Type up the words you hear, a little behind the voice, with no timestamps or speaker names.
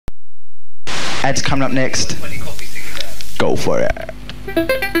Ed's coming up next. Go for it.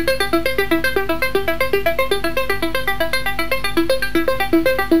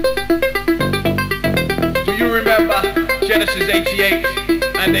 Do you remember Genesis 88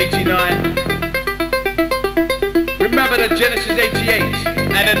 and 89? Remember the Genesis 88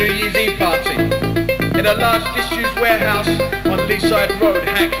 and the New Year's Eve party in a large disused warehouse on Leaside Road,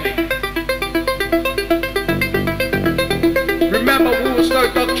 Hackney. Remember Walsall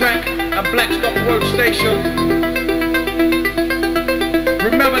Dog Track and Blackstock Road Station.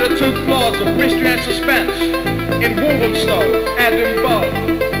 Remember the 2 floors of Mystery and Suspense in Walthamstow and in Bow.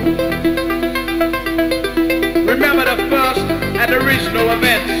 Remember the first and original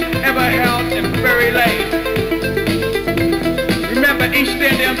events ever held in Ferry Lane. Remember East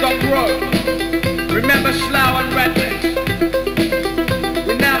Indian Dock Road. Remember Slough and Radcliffe.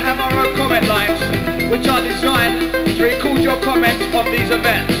 We now have our own comment lines, which are designed to record your comments of these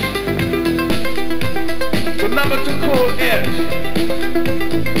events. The number to call is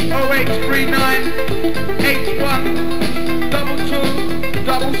 0839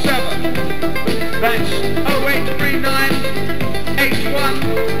 812277. That's 0839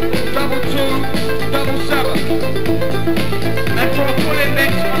 812277. And for a full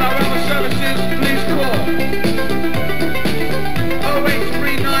index on our other services, please call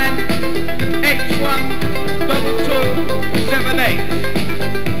 0839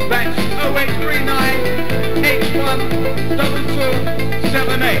 812278. That's 0839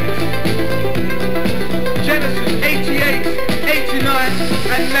 812278. Genesis 88, 89,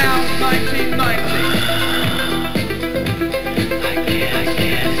 and now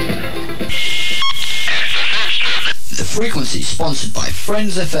 1990. The frequency sponsored by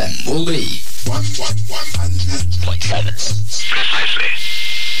Friends FM will be 100.7 precisely.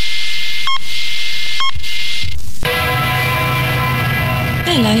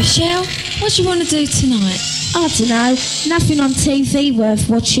 Hello, Shell. What do you want to do tonight? I don't know. Nothing on TV worth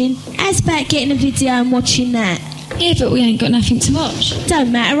watching. How's about getting a video and watching that? Yeah, but we ain't got nothing to watch.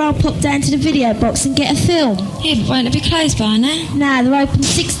 Don't matter, I'll pop down to the video box and get a film. Yeah, but won't it be closed by now? Nah, they're open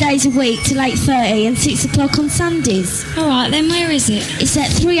 6 days a week till 8:30 and 6 o'clock on Sundays. Alright then, where is it? It's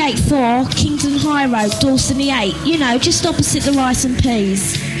at 384 Kingston High Road, Dalston the 8. You know, just opposite the Rice and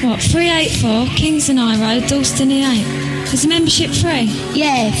Peas. What, 384 Kingston High Road, Dalston the 8? Is the membership free?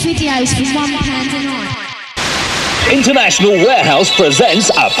 Yeah, videos for £1 a night. International Warehouse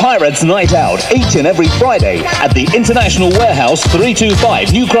presents a Pirates Night Out each and every Friday at the International Warehouse,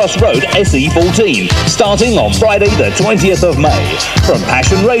 325 New Cross Road, SE14, starting on Friday the 20th of May. From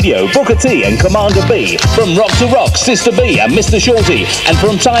Passion Radio, Booker T and Commander B, from Rock to Rock, Sister B and Mr. Shorty, and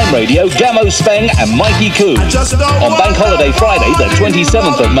from Time Radio, Gamo Speng and Mikey Koo. On Bank Holiday Friday the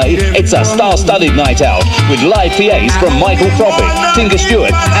 27th of May, it's a star-studded night out with live PAs from Michael Prophet, Tinker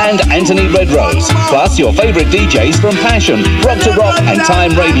Stewart and Anthony Redrose, plus your favourite DJs from Passion, Rock to Rock and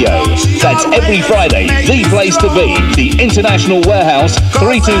Time Radio. That's every Friday, the place to be. The International Warehouse,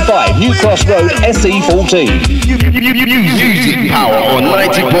 325 New Cross Road, SE14. Music Power on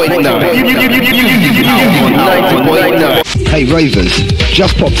 90.9. Hey Ravers,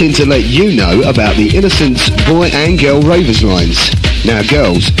 just popped in to let you know about the Innocence Boy and Girl Ravers lines. Now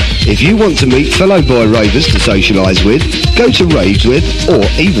girls, if you want to meet fellow boy ravers to socialise with, go to raves with, or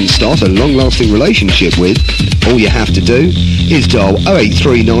even start a long-lasting relationship with, all you have to do is dial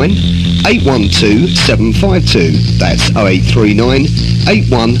 0839 812 752. That's 0839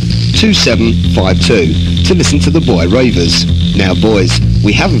 8127 752 to listen to the boy ravers. Now boys,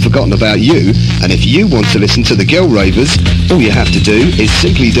 we haven't forgotten about you, and if you want to listen to the girl ravers, all you have to do is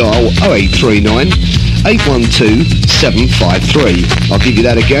simply dial 0839 812 753. I'll give you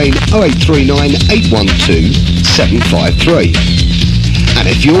that again, 0839 812 753. And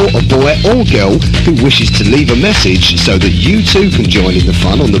if you're a boy or girl who wishes to leave a message so that you too can join in the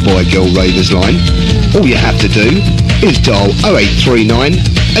fun on the boy-girl ravers line, all you have to do is dial 0839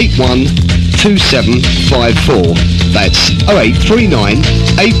 812754. That's 0839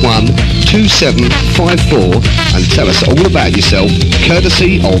 812754 and tell us all about yourself,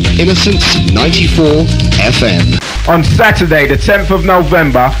 courtesy of Innocence 94 FM. On Saturday, the 10th of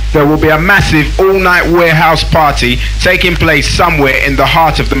November, there will be a massive all-night warehouse party taking place somewhere in the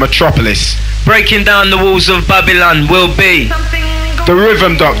heart of the metropolis. Breaking down the walls of Babylon will be The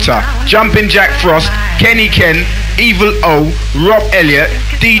Rhythm Doctor, Jumping Jack Frost, Kenny Ken, Evil O, Rob Elliott,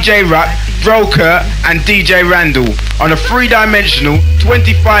 DJ Rutt, Broker and DJ Randall on a three-dimensional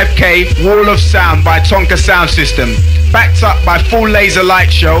 25k wall of sound by Tonka Sound System, backed up by full laser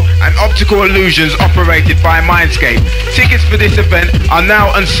light show and optical illusions operated by Mindscape. Tickets for this event are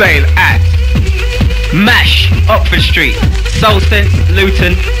now on sale at Mash, Oxford Street, Solstice,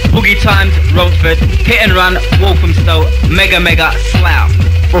 Luton, Boogie Times, Romford, Hit and Run, Walthamstow, Mega Slough.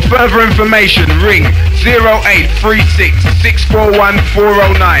 For further information, ring 0836 641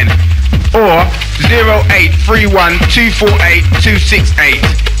 409 or 0831 248 268.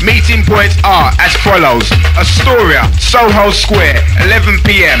 Meeting points are as follows: Astoria, Soho Square, 11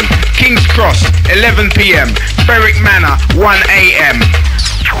 p.m. King's Cross, 11 p.m. Berwick Manor, 1 a.m.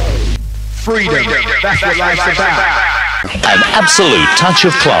 Freedom, that's what life's about. An absolute touch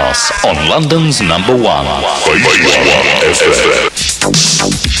of class on London's number one.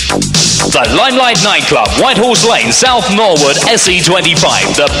 The Limelight Nightclub, Whitehorse Lane, South Norwood,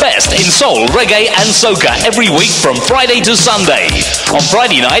 SE25. The best in soul, reggae and soca every week from Friday to Sunday. On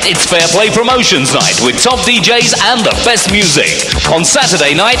Friday night, it's Fair Play Promotions Night with top DJs and the best music. On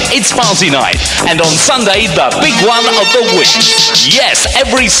Saturday night, it's Party Night. And on Sunday, the big one of the week. Yes,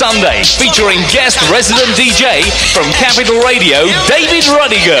 every Sunday, featuring guest resident DJ from Capital Radio, David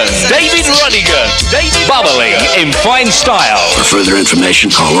Ruddigan. Bubbling in fine style. For further information,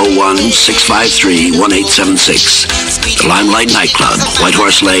 call 01-653-1876. The Limelight Nightclub,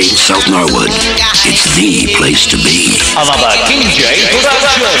 Whitehorse Lane, South Norwood. It's the place to be. Another King J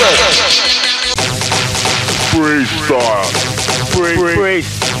production. Freestyle.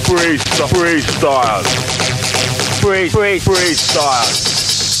 Freestyle.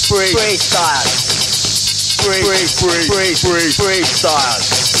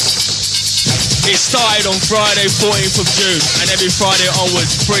 It started on Friday, 14th of June, and every Friday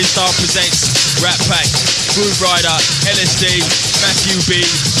onwards, Freestyle presents Rat Pack, Groove Rider, LSD, Matthew B,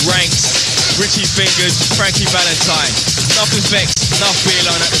 Ranks, Richie Fingers, Frankie Valentine, Enough Effects, Enough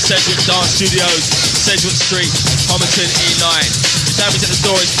Beeline at the Sedgwick Dance Studios, Sedgwick Street, Homerton E9. The damage at the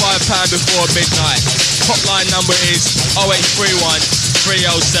door is £5 before midnight. Hotline number is 0831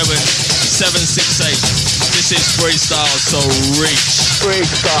 307 768. This is Freestyle, so reach.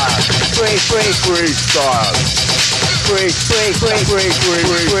 Freestyle.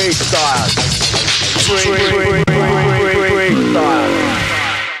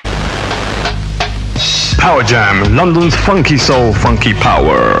 Power Jam, London's funky soul, funky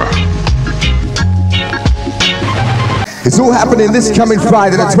power. It's all happening this coming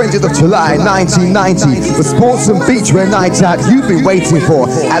Friday, the 20th of July, 1990. The sports and beachwear night out you've been waiting for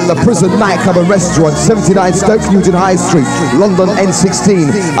at the Prison Nightclub and Restaurant, 79 Stoke Newton High Street, London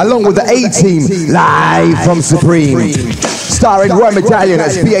N16, along with the A-Team, live from Supreme. Starring Roy Medallion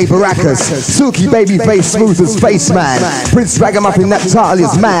as B.A. Baracus, Silky Babyface Smooth as Spaceman, Prince Ragamuffin Naphtali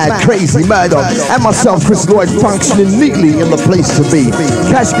as Mad, Crazy Murdoch, and myself, Chris Lloyd, functioning neatly in the place to be.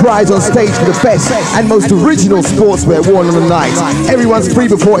 Cash prize on stage for the best and most original sportswear worn on the night. Everyone's free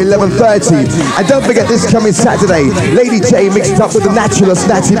before 11:30. And don't forget this coming Saturday, Lady J mixed up with the naturalist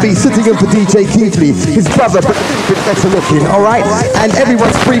Natty B, sitting in for DJ Keithley, his brother, but a bit better looking, alright? And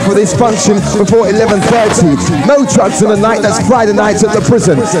everyone's free for this function before 11:30. No drugs on the night. That's Friday nights at the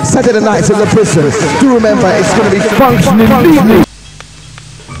prison, Saturday nights at the prison. Do remember, it's going to be functioning neatly.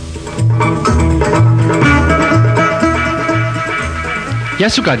 Γεια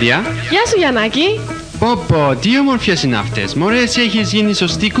σου Κάντια. Γεια σου Γιαννάκη. Πω, τι όμορφιες είναι αυτές. Μωρέ, εσύ έχεις γίνει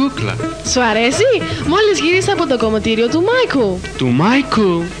σωστή κούκλα. Σου αρέσει? Μόλις γύρισα από το κομμωτήριο του Μάικου. Του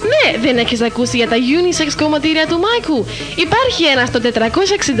Μάικου? Ναι, δεν έχεις ακούσει για τα unisex κομμωτήρια του Μάικου. Υπάρχει ένα στο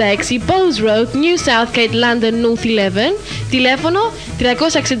 466 Bowes Road, New Southgate, London, North 11. Τηλέφωνο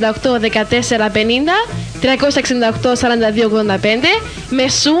 368 14 50 368 42 85. Με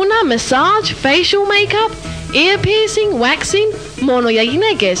σούνα, massage, facial makeup, ear piercing, waxing, μόνο για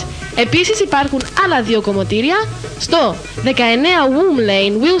γυναίκες. Επίσης υπάρχουν άλλα δύο κομμωτήρια στο 19 Woom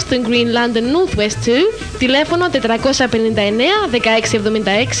Lane, Wilston Green, London North West 2, τηλέφωνο 459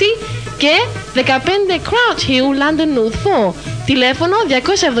 1676 και 15 Crouch Hill, London North 4, τηλέφωνο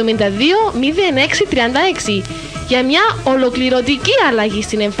 272 0636. Για μια ολοκληρωτική αλλαγή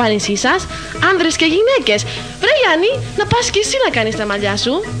στην εμφάνισή σας, άνδρες και γυναίκες. Βρε Γιάννη, να πας και εσύ να κάνεις τα μαλλιά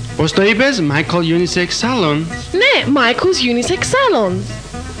σου. Πώς το είπες, Michael Unisex Salon? Ναι, Michael's Unisex Salon.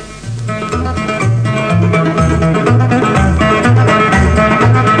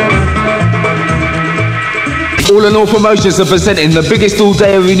 All in all promotions are presenting the biggest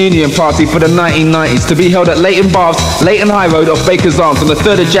all-day reunion party for the 1990s to be held at Leighton Baths, Leighton High Road off Baker's Arms on the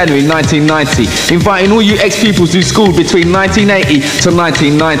 3rd of January 1990, inviting all you ex-pupils who schooled between 1980 to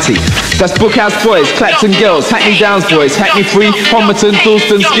 1990. That's Brookhouse Boys, Clapton Girls, Hackney Downs Boys, Hackney Free, Homerton,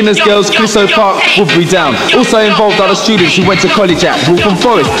 Dalston, Skinners Girls, Clisso Park, Woodbury Down. Also involved are the students who went to college at Waltham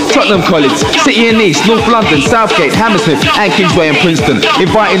Forest, Tottenham College, City and East, North London, Southgate, Hammersmith and Kingsway and Princeton.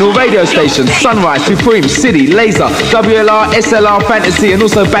 Inviting all radio stations, Sunrise, Supreme, City, Laser, WLR, SLR, Fantasy, and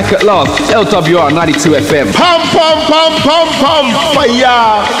also back at last, LWR 92 FM. Pum, pum, pum, pum, pum,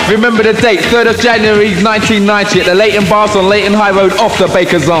 fire! Remember the date, 3rd of January 1990 at the Leighton Baths on Leighton High Road off the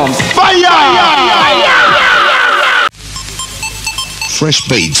Baker's Arms. Fire! Fresh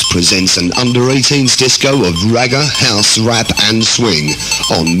Beats presents an under-18s disco of ragga, house, rap and swing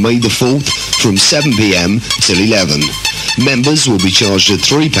on May the 4th from 7 p.m. till 11. Members will be charged at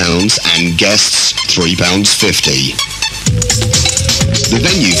 £3 and guests £3.50. The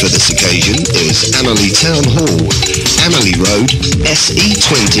venue for this occasion is Annerley Town Hall, Annerley Road,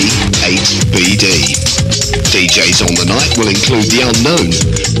 SE20 8BD. DJs on the night will include The Unknown,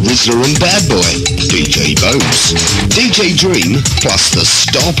 Rizzler and Bad Boy, DJ Bones, DJ Dream, plus the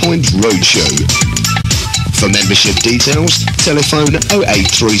Starpoint Roadshow. For membership details, telephone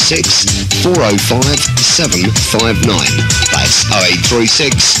 0836 405 759. That's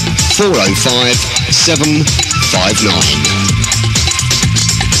 0836 405 759.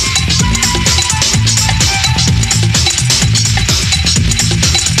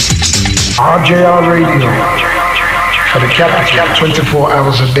 RJR Radio for the capital 24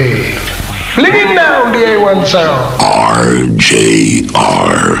 hours a day. Flinging down the A1 sound. RJR,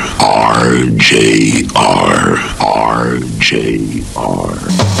 RJR, RJR.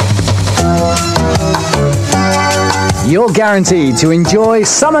 You're guaranteed to enjoy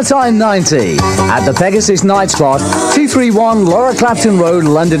Summertime 90 at the Pegasus Night Spot, 231 Laura Clapton Road,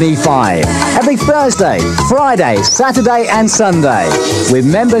 London E5. Every Thursday, Friday, Saturday and Sunday, with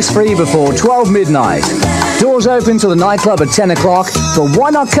members free before 12 midnight. Doors open to the nightclub at 10 o'clock, but why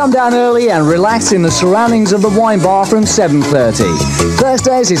not come down early and relax in the surroundings of the wine bar from 7:30.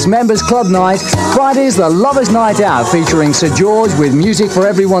 Thursdays is members club night. Fridays the lovers night out featuring Sir George with music for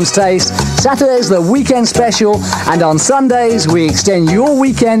everyone's taste. Saturdays the weekend special, and on Sundays we extend your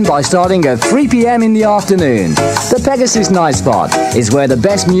weekend by starting at 3 p.m. in the afternoon. The Pegasus Night Spot is where the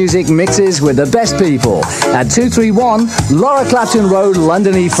best music mixes with the best people at 231 Laura Clapton Road,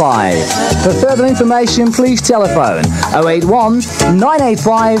 London E5. For further information, please telephone 081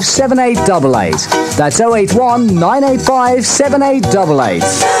 985 7888. That's 081 985 7888.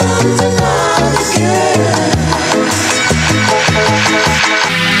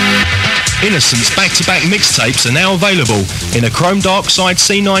 Innocence back-to-back mixtapes are now available. In a Chrome Dark Side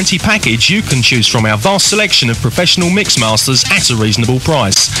C90 package, you can choose from our vast selection of professional mixmasters at a reasonable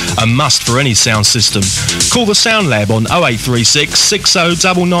price. A must for any sound system. Call the Sound Lab on 0836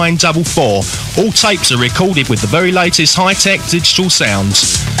 609944. All tapes are recorded with the very latest high-tech digital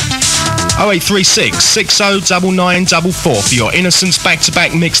sounds. 0836 609944 for your Innocence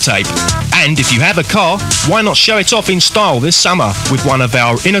back-to-back mixtape. And if you have a car, why not show it off in style this summer with one of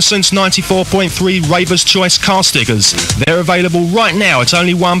our Innocence 94.3 Raver's Choice car stickers. They're available right now at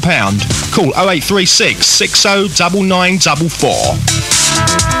only £1. Call 0836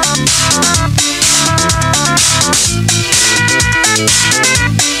 609944.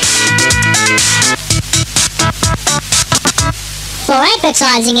 For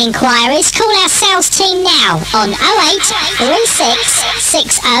advertising inquiries, call our sales team now on 0836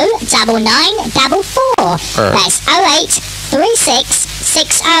 609944. That's 0836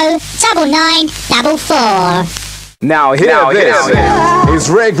 609944. Now hear this. It's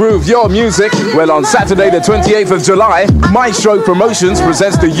Rare Groove Your Music. Well, on Saturday the 28th of July, Maestro Promotions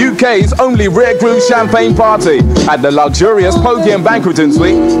presents the UK's only Rare Groove Champagne Party at the luxurious Podium Banqueting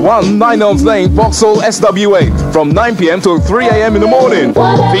Suite, 1 9 Elms Lane, Vauxhall, SW8, from 9 p.m. till 3 a.m. in the morning.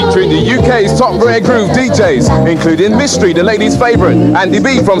 Featuring the UK's top Rare Groove DJs, including Mystery, the ladies' favourite, Andy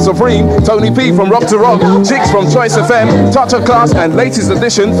B from Supreme, Tony P from Rock to Rock, Jigs from Choice FM, Touch of Class, and latest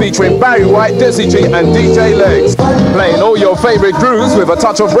edition featuring Barry White, Desi G, and DJ Legs. Playing all your favourite grooves with a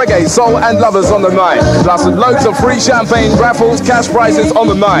touch of reggae, soul and lovers on the night. Plus loads of free champagne, raffles, cash prizes on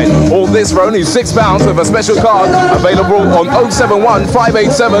the night. All this for only £6 with a special card available on 071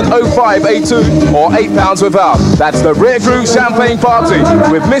 587 0582 or £8 without. That's the Rare Groove Champagne Party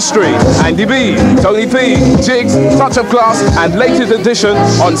with Mystery, Andy B, Tony P, Jigs, Touch of Class and latest edition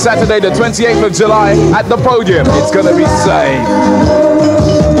on Saturday the 28th of July at the Podium. It's gonna be safe.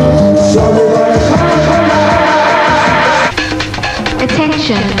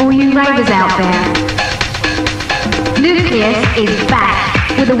 Attention, all you ravers out there. Nucleus is back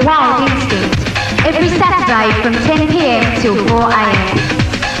with a wild instinct every Saturday from 10 p.m. till 4 a.m.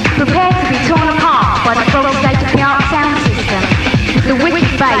 Prepare to be torn apart by the full state-of-the-art sound system with the wicked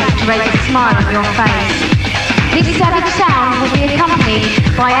bass to raise a smile on your face. This savage sound will be accompanied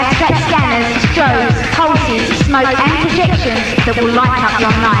by abstract scanners, strobes, pulses, smoke and projections that will light up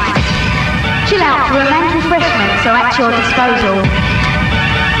your night. Chill out for romantic refreshments are at your disposal.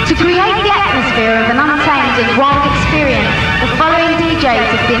 To create the atmosphere atmosphere of an untamed and wild experience, the following DJs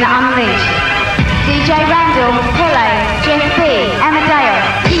have been unleashed. DJ Randall, Pele, Jeff B, Amadeus,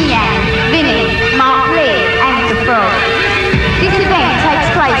 Pinyan, Vinny, Mark Lee and The Frog. This event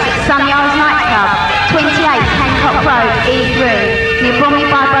takes place at Sunyard's Nightclub, 28 Hancock Road, E3, near Bromley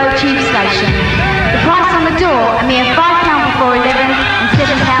by Bow Tube Station. The price on the door, a mere £5 before 11 and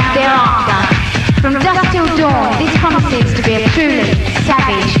 £7 thereafter. From dusk till dawn, this promises to be a truly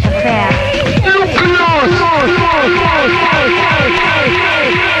savage affair.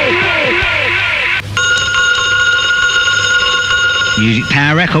 Music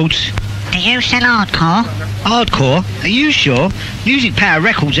Power Records. Do you sell hardcore? Hardcore? Are you sure? Music Power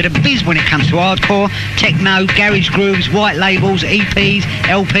Records are the biz when it comes to hardcore, techno, garage grooves, white labels, EPs,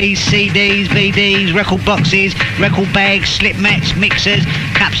 LPs, CDs, VDs, record boxes, record bags, slip mats, mixers,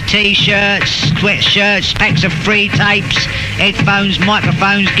 cups, t-shirts, sweatshirts, packs of free tapes, headphones,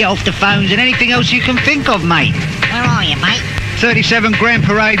 microphones, get off the phones and anything else you can think of, mate. Where are you, mate? 37 Grand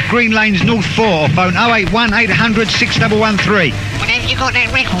Parade, Green Lanes, North 4, phone 081 800 6113. Well, have you got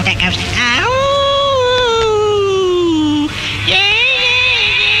that record that goes, oh, yeah.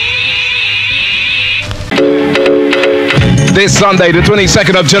 This Sunday, the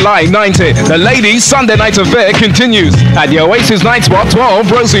 22nd of July, 90, the Ladies' Sunday Night Affair continues at the Oasis Night Spot, 12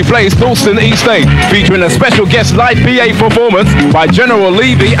 Rosie Place, Dalston, East 8, featuring a special guest live PA performance by General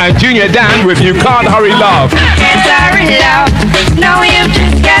Levy and Junior Dan with You Can't Hurry Love.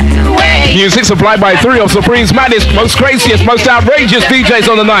 Music supplied by 3 of Supreme's maddest, most craziest, most outrageous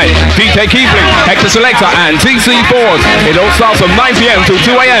DJs on the night. DJ Keeling, Hector Selector and TC Ford. It all starts from 9 p.m. till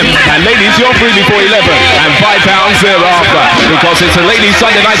 2 a.m. And ladies, you're free before 11 and £5 thereafter. Because it's a Ladies'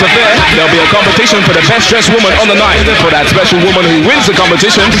 Sunday Night Affair, there'll be a competition for the best dressed woman on the night. For that special woman who wins the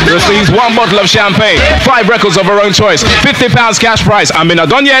competition receives 1 bottle of champagne, 5 records of her own choice, £50 cash prize. I'm not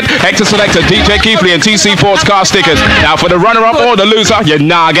done yet. Hector Selector, DJ Keeling and TC Ford's car stickers. Now for the runner-up or the loser, you're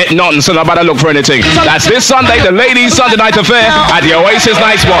not getting nothing, so nobody look for anything. That's this Sunday, the Ladies' Sunday Night Affair at the Oasis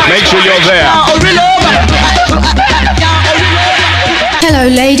Night Spot. Make sure you're there. Hello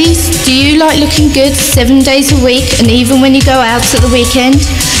ladies, do you like looking good 7 days a week and even when you go out at the weekend?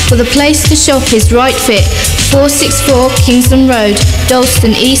 Well, the place to shop is Right Fit, 464 Kingsland Road,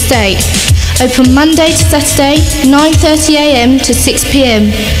 Dalston, East 8. Open Monday to Saturday, 9:30 a.m. to 6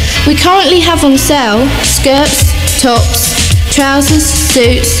 p.m. We currently have on sale skirts, tops, trousers,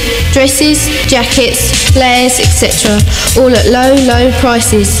 suits, dresses, jackets, flares, etc. all at low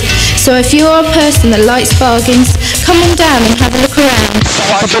prices. So if you're a person that likes bargains, come on down and have a look around.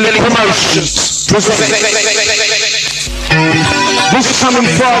 This coming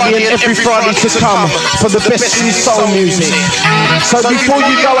Friday and every Friday to come for the best in soul music. So before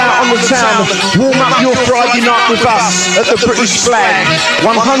you go out on the town, warm up your Friday night with us at the British Flag,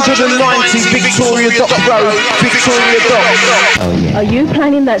 190 Victoria Dock Road, Victoria Dock. Are you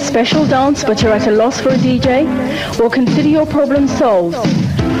planning that special dance but you're at a loss for a DJ? Well, consider your problem solved.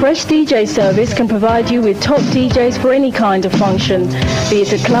 Fresh DJ Service can provide you with top DJs for any kind of function, be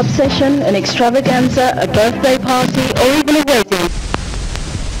it a club session, an extravaganza, a birthday party or even a wedding.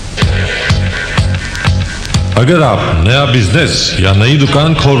 अगर आप नया business या नई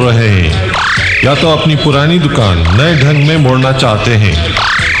दुकान खोल रहे हैं या तो अपनी पुरानी दुकान नए ढंग में मोड़ना चाहते हैं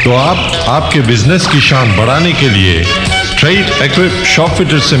तो आप आपके बिजनेस की शान बढ़ाने के लिए ट्रेड इक्विप शॉप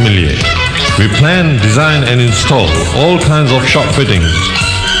फिटर से मिलिए। We plan, design and install all kinds of shop fittings.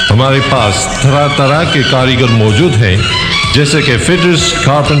 हमारे पास तरह के कारीगर मौजूद हैं जैसे कि fitters,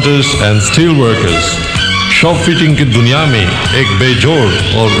 carpenters and steel workers. Shop fitting की दुनिया में एक बेजोड़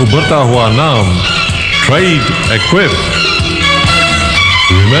और उभरता हुआ नाम Trade Equip.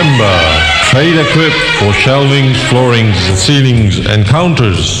 Remember, Trade Equip for shelving, floorings, ceilings and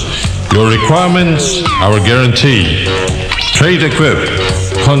counters. Your requirements, our guarantee. Trade Equip.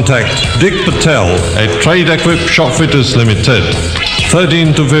 Contact Dick Patel at Trade Equip Shop Fitters Limited,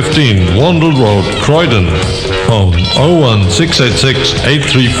 13 to 15 Wandle Road, Croydon. Phone 01686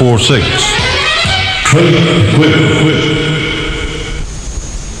 8346. Trade Equip.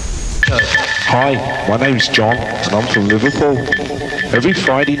 Hi, my name's John and I'm from Liverpool. Every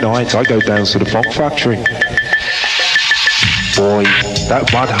Friday night I go down to the Funk Factory. Boy,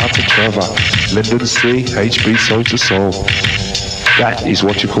 that Mad Hatter Trevor, Linden Street, HB Soul to Soul. That is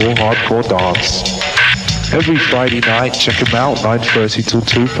what you call hardcore dance. Every Friday night, check them out, 9:30 till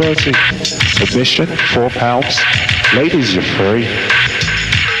 2:30. Admission, £4. Ladies, you're free.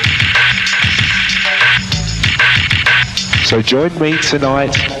 So join me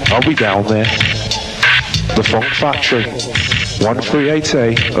tonight, I'll be down there. The Funk Factory,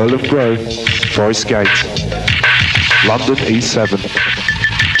 138A, Earlham Grove, Forest Gate, London E7.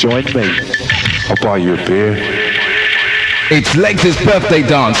 Join me. I'll buy you a beer. It's Leckey's birthday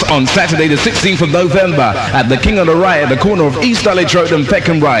dance on Saturday the 16th of November at the King of the Rye at the corner of East Dulwich Road and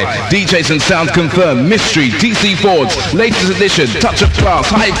Peckham Rye. DJs and sounds confirmed. Mystery, DC Fords, latest edition, touch of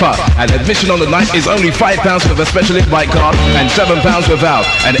class, hyper. And admission on the night is only £5 with a special invite card and £7 without.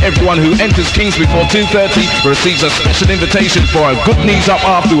 And everyone who enters King's before 2:30 receives a special invitation for a good knees up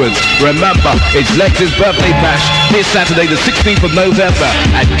afterwards. Remember, it's Leckey's birthday bash this Saturday the 16th of November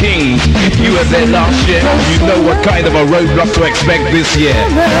at King's. If you were there last year, you know what kind of a roadblock to expect this year.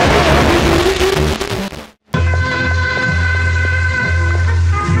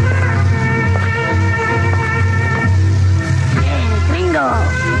 Gringo.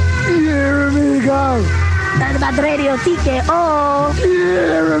 Here, amigo. Heard about the radio TKO.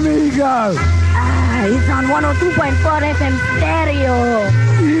 Here, amigo. It's on 102.4 FM stereo.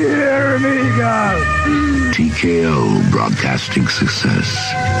 Here, amigo. TKO broadcasting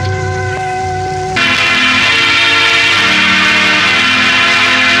success.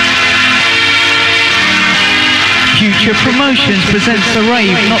 Future Promotions presents a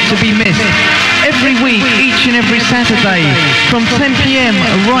rave not to be missed. Every week, each and every Saturday, from 10 p.m.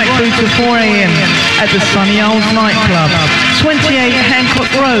 right through to 4 a.m. at the Sunny Owls nightclub, 28 Hancock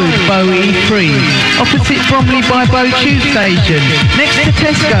Road, Bow E3, opposite Bromley by Bow Tube Station, next to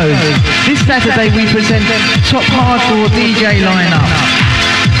Tesco's. This Saturday we present top hardcore DJ lineup.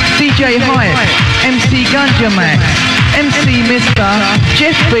 DJ Hype, MC Gunja Max, MC Mister,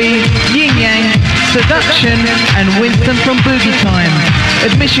 Jeff B, Yin Yang, Seduction and Winston from Boogie Time.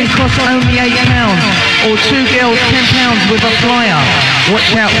 Admission costs only £8 or 2 girls £10 with a flyer. Watch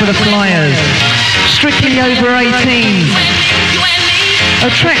out for the flyers. Strictly over 18s.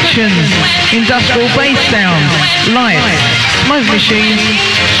 Attractions, industrial bass sound, lights, smoke machines,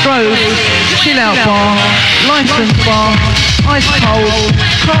 strobes, chill out bar, license bar, ice cold,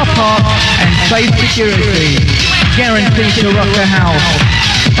 car park and safe security. Guaranteed to rock the house.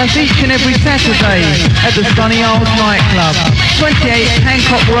 That's each and every Saturday at the Sunny Owls nightclub, 28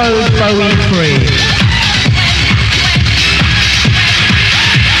 Hancock Road, Bowie 3.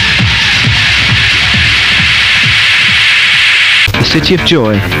 The City of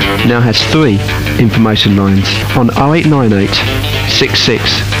Joy now has 3 information lines. On 0898 66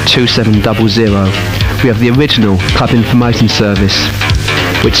 2700 we have the original club information service,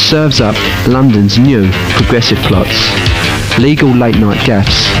 which serves up London's new progressive plots, legal late night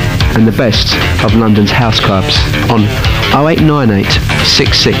gaffes and the best of London's house clubs. On 0898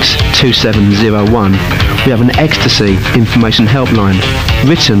 66 2701 we have an ecstasy information helpline,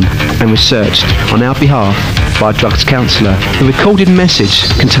 written and researched on our behalf by a drugs counsellor. The recorded message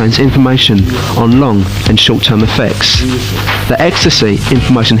contains information on long and short-term effects. The ecstasy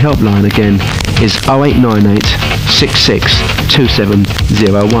information helpline again is 0898 66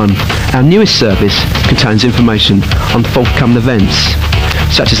 2701. Our newest service contains information on forthcoming events,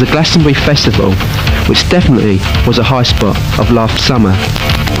 such as the Glastonbury Festival, which definitely was a high spot of last summer.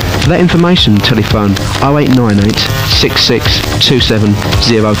 For that information, telephone 0898 66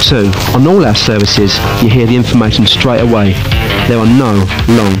 2702. On all our services, you hear the information straight away. There are no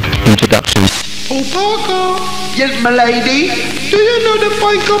long introductions. Oh, Parker! Yes, my lady? Do you know the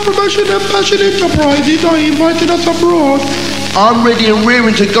Fine Cup Promotion and Passion Enterprises are inviting us abroad? I'm ready and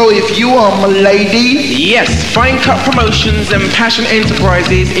rearing to go if you are, my lady. Yes, Fine Cut Promotions and Passion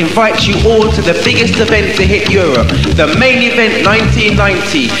Enterprises invites you all to the biggest event to hit Europe, the main event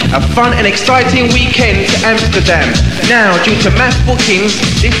 1990, a fun and exciting weekend to Amsterdam. Now, due to mass bookings,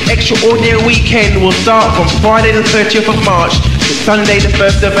 this extraordinary weekend will start from Friday the 30th of March to Sunday the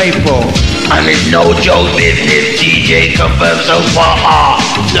 1st of April. And it's no joke business, DJ confirmed so far.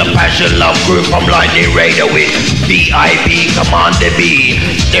 The Passion Love Group from Lightning Radio with VIP Commander B,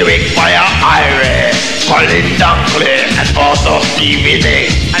 Derek Fire Irie, Colin Dunkley, and also Stevie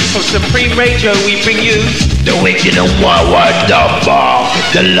Nicks. And from Supreme Radio we bring you the Wicked and Wild Dumbar,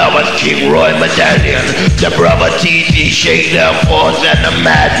 the Lovers King Roy Medallion, the Brother TT Shake Their Force, and the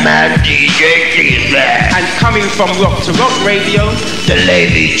Madman DJ Keeling. And coming from Rock to Rock Radio, the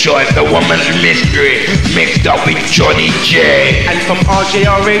Lady Choice, the Woman's Mystery, mixed up with Johnny J. And from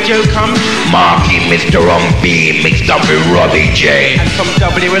RJR Radio comes Marky Mr. On B, mixed up with Robbie J. And from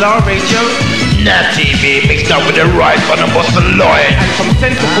WLR Radio, Nat TV, mixed up with the right on the Boston Lloyd. And from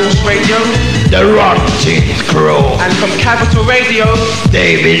Central Force Radio, the Rock Teens Crew. And from Capital Radio,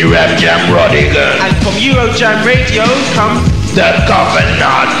 David Ramjam Rodigan. And from Eurojam Radio comes the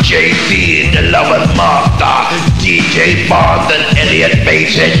Governor JP, the Lovers Master, DJ Barnes and Elliot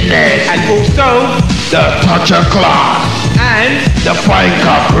Bass and Ned. And also the Touch of Class, and the Fine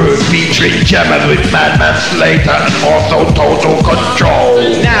Car Crew featuring Gemma with Madman Slater and also Total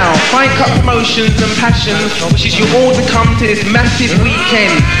Control. Now, Fine Cut Promotions and Passions wishes you all to come to this massive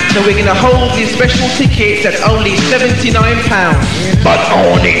weekend. So we're going to hold these special tickets at only £79. But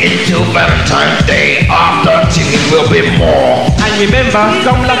only until Valentine's Day. After, tickets will be more. And remember,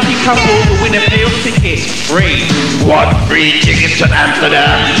 some lucky couple will win a pair of tickets free. What, free tickets to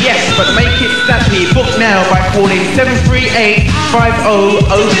Amsterdam? Yes, but make it snappy. Book now by calling 738-5004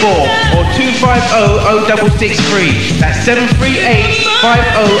 or 250-0663. That's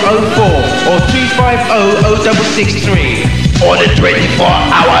 738-5004 or 250-0663. Or the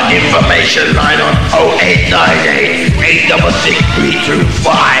 24-hour information line on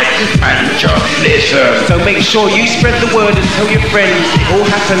 0898-866-325 and just listen. So make sure you spread the word and tell your friends. It all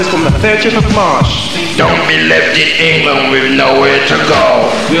happens from the 30th of March. Don't be left in England with nowhere to go.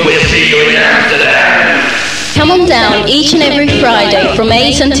 We'll see you in Amsterdam. Come on down each and every Friday from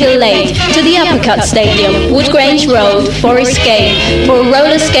 8 until 8 to the Uppercut Stadium, Woodgrange Road, Forest Gate for a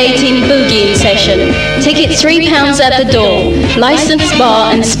roller skating boogieing session. Tickets £3 at the door, licensed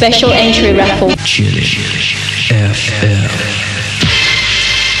bar and special entry raffle. Chilling FM.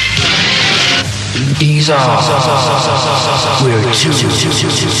 Ease off. We're too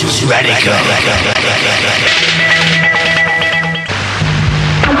radical.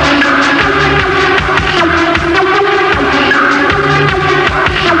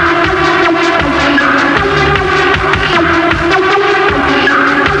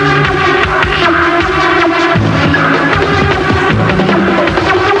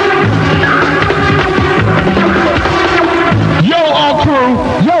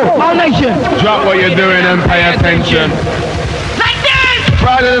 Drop what you're doing and pay attention. Like this!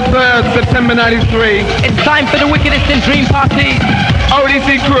 Friday the 3rd, September 93. It's time for the wickedest in Dream Party.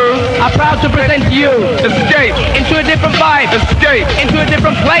 ODC crew are proud to present to you Escape into a different vibe. Escape into a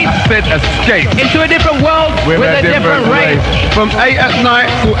different place. Said escape into a different world with a different race. From 8 at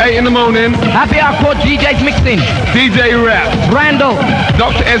night to 8 in the morning. Happy hardcore DJs mixing. DJ Rap. Randall.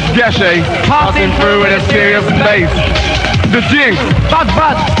 Dr. S. Gashay. Passing through with a serious bass. The Jinx, Bud,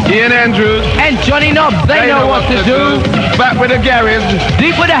 Ian Andrews, and Johnny Knob, they know what to do. Back with the garage,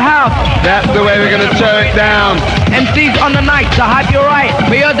 deep with the house. That's the way we're gonna tear it down. MCs on the night to hype you right.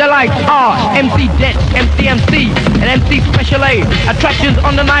 For your delight are MC Det, MC, and MC Special A. Attractions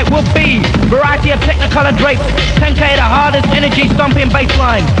on the night will be variety of Technicolor drapes, 10K the hardest energy stomping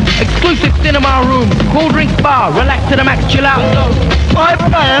baseline, exclusive cinema room, cool drinks bar, relax to the max, chill out. My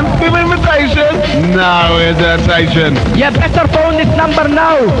plan, with invitation, no hesitation. Yeah, better phone this number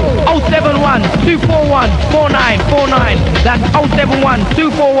now. 071-241-4949. That's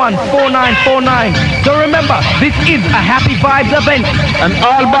 071-241-4949. So remember, this is a Happy Vibes event. And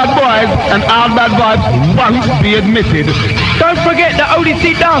all bad boys and all bad vibes won't be admitted. Don't forget the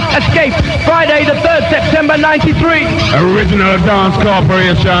ODC Dance Escape, Friday the 3rd September 93. Original Dance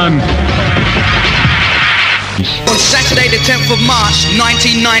Corporation. On Saturday the 10th of March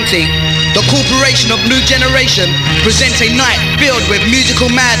 1990, the Corporation of New Generation presents a night filled with musical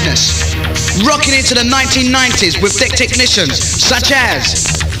madness. Rocking into the 1990s with tech technicians such as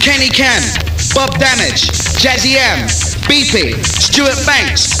Kenny Ken, Bob Damage, Jazzy M, BP, Stuart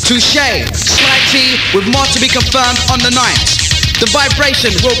Banks, Touche, Sly T, with more to be confirmed on the night. The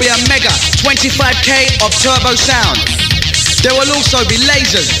vibration will be a mega 25K of turbo sound. There will also be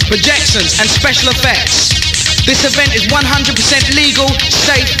lasers, projections and special effects. This event is 100% legal,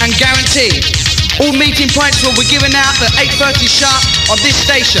 safe and guaranteed. All meeting points will be given out at 8:30 sharp on this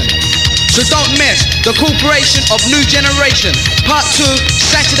station. So don't miss the Corporation of New Generation, Part 2,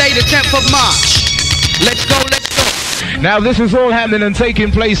 Saturday the 10th of March. Let's go, let's go. Now this is all happening and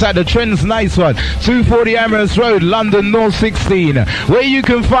taking place at the Trends Nice One, 240 Amherst Road, London North 16, where you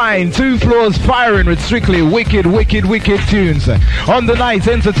can find 2 floors firing with strictly wicked tunes. On the night,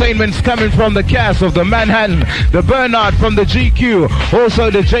 entertainment's coming from the cast of the Manhattan, the Bernard from the GQ, also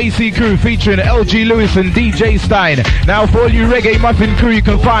the JC crew featuring LG Lewis and DJ Stein. Now for all you reggae muffin crew, you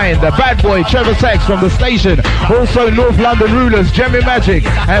can find the Bad Boy Trevor Sachs from the station, also North London Rulers, Jemmy Magic,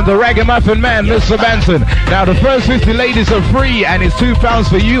 and the Ragamuffin Man, Mr. Benson. Now the first 50 ladies are free and it's £2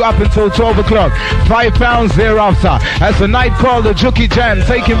 for you up until 12 o'clock, £5 thereafter. That's a night called the Juki Jam,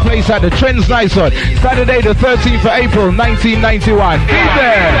 taking place at the Trends Nice One, Saturday the 13th of April 1991. Be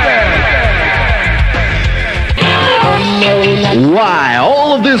there! Why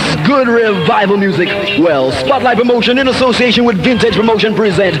all of this good revival music? Well, Spotlight Promotion in association with Vintage Promotion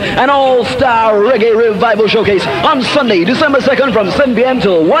present an all-star reggae revival showcase on Sunday, December 2nd from 7 p.m.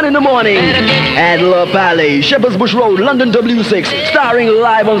 till 1 in the morning at La Palais, Shepherd's Bush Road, London W6, starring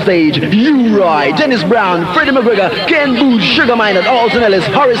live on stage U-Roy, Dennis Brown, Freddie McGregor, Ken Booth, Sugar Minot, Alton Ellis,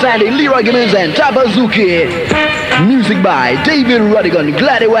 Horace Andy, Leroy Gibbons and Tabazuki. Music by David Ruddigan,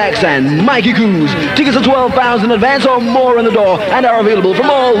 Gladdy Wax and Mikey Coos. Tickets are £12 in advance or more on the door and are available from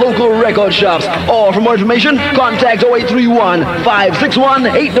all local record shops. Or for more information, contact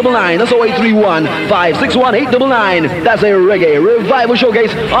 0831-561-899. That's 0831-561-899. That's a reggae revival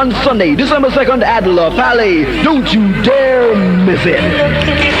showcase on Sunday, December 2nd at La Palais. Don't you dare miss it.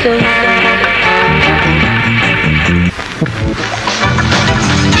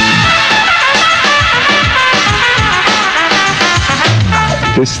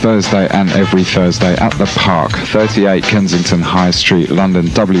 This Thursday and every Thursday at the Park, 38 Kensington High Street, London,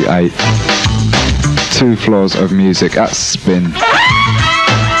 W8. 2 floors of music at Spin.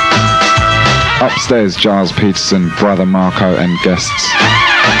 Upstairs, Giles Peterson, Brother Marco and guests.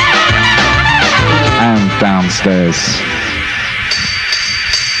 And downstairs,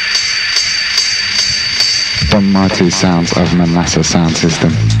 the mighty sounds of Manasseh Sound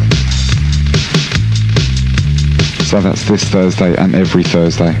System. So that's this Thursday and every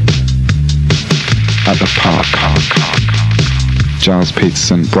Thursday at the Park. Giles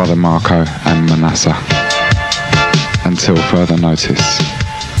Peterson, Brother Marco and Manasseh. Until further notice.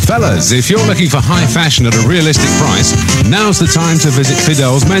 Fellas, if you're looking for high fashion at a realistic price, now's the time to visit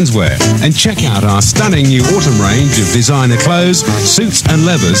Fidel's Menswear and check out our stunning new autumn range of designer clothes, suits and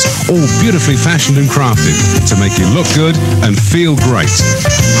leathers, all beautifully fashioned and crafted to make you look good and feel great.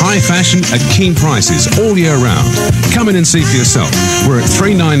 High fashion at keen prices all year round. Come in and see for yourself. We're at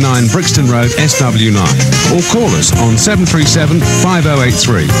 399 Brixton Road, SW9, or call us on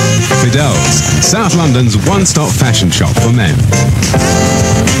 737-5083. Fidel's, South London's one-stop fashion shop for men.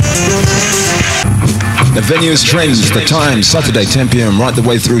 The venue is Trends, the time, Saturday 10 p.m. right the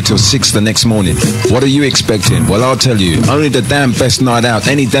way through till 6 the next morning. What are you expecting? Well, I'll tell you, only the damn best night out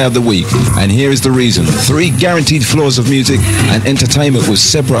any day of the week. And here is the reason. 3 guaranteed floors of music and entertainment with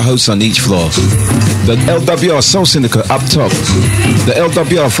separate hosts on each floor. The LWR Soul Syndicate up top, the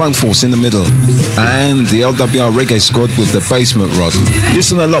LWR Front Force in the middle, and the LWR Reggae Squad with the basement rock.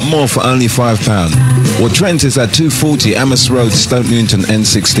 This and a lot more for only £5. Well, Trent is at 240 Amos Road, Stoke Newington,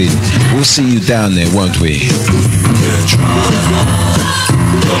 N16. We'll see you down there, won't we?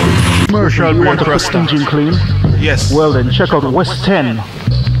 Commercial, you want to put engine clean? Yes. Well then, check out West 10,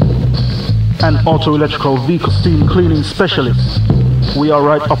 an auto electrical vehicle steam cleaning specialist. We are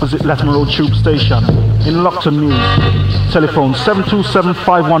right opposite Latin Road Tube Station in Lockton Mews. Telephone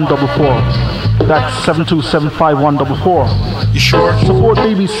 727-5144. That's 727-5144. You sure? Support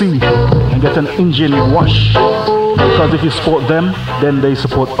BBC and get an engine wash. Because if you support them, then they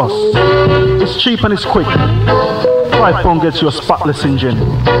support us. It's cheap and it's quick. £5 gets you a spotless engine.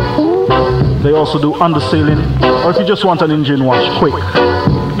 They also do undersealing, or if you just want an engine wash, quick.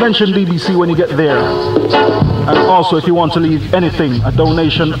 Mention BBC when you get there. And also if you want to leave anything, a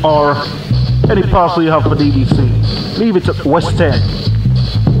donation or any parcel you have for BBC, leave it at West 10.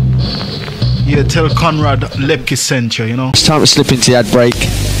 Yeah, tell Conrad Leckey sent you, you know. It's time to slip into the ad break.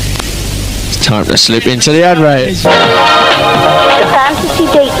 It's time to slip into the ad break. The Fantasy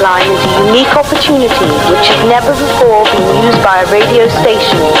Dateline is a unique opportunity which has never before been used by a radio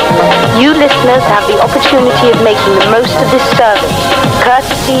station. You listeners have the opportunity of making the most of this service,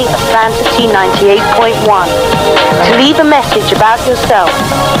 courtesy of Fantasy 98.1. To leave a message about yourself,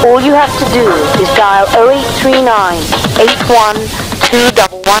 all you have to do is dial 0839 81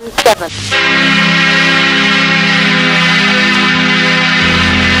 2117.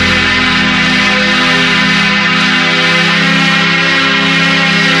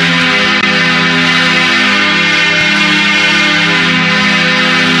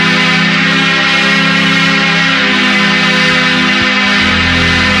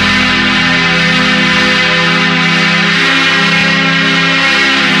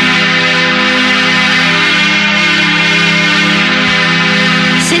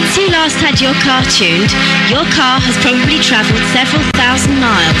 Had your car tuned, your car has probably travelled several thousand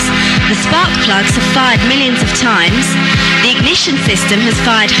miles. The spark plugs have fired millions of times. The ignition system has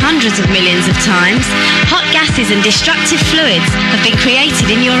fired hundreds of millions of times. Hot gases and destructive fluids have been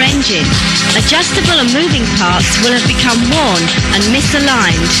created in your engine. Adjustable and moving parts will have become worn and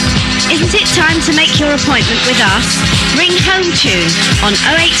misaligned. Isn't it time to make your appointment with us? Ring Home Tune on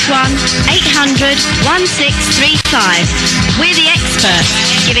 081 800 1635. We're the experts,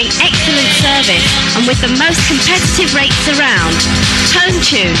 giving excellent service and with the most competitive rates around. Home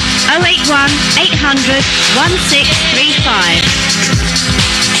Tune 081 800 1635.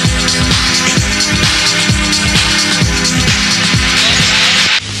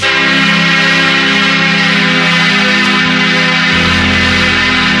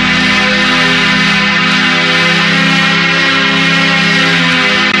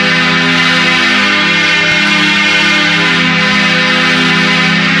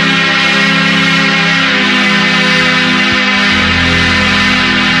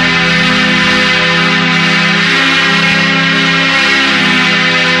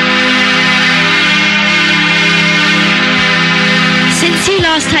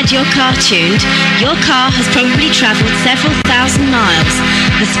 Had your car tuned, your car has probably travelled several thousand miles.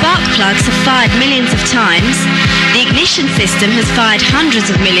 The spark plugs have fired millions of times. The ignition system has fired hundreds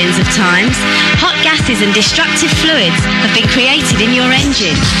of millions of times. Hot gases and destructive fluids have been created in your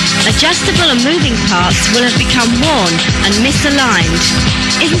engine. Adjustable and moving parts will have become worn and misaligned.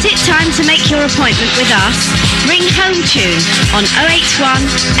 Isn't it time to make your appointment with us? Ring Home Tune on 081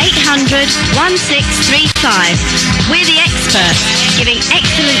 800 1635. We're the experts, giving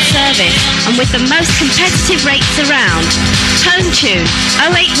excellent service and with the most competitive rates around. Home Tune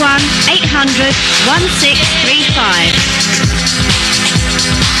 081 800 1635.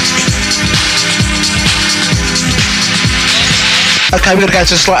 Okay, we're going to go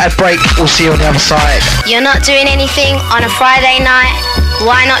to a slight ad break. We'll see you on the other side. You're not doing anything on a Friday night?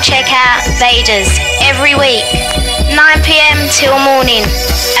 Why not check out dayz every week, 9 PM till morning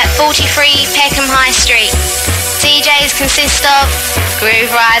at 43 Peckham High Street. DJs consist of Groove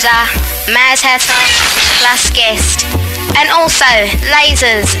Rider, Mad Hatter, plus guest, and also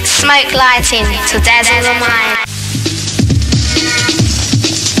lasers, smoke lighting to dazzle the mind.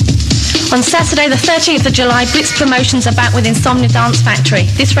 On Saturday the 13th of July, Blitz Promotions are back with Insomnia Dance Factory.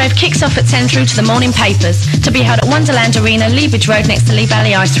 This rave kicks off at 10 through to the morning papers, to be held at Wonderland Arena, Leabridge Road next to Lee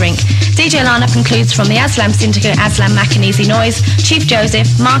Valley Ice Rink. DJ lineup includes from the Aslam Syndicate, Aslam Mac and Easy Noise, Chief Joseph,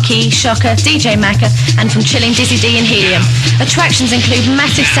 Marquee, Shocker, DJ Macca, and from Chilling Dizzy D and Helium. Attractions include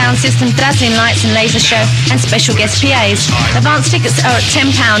massive sound system, dazzling lights and laser show, and special guest PAs. Advance tickets are at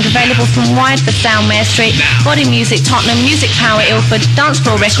 £10, available from Wideford, Soundmare Street, Body Music, Tottenham, Music Power, Ilford, Dance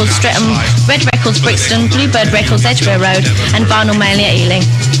Floor Records, Streatham, Red Records, Brixton, Bluebird Records, Edgware Road, and Vinyl Mania, Ealing.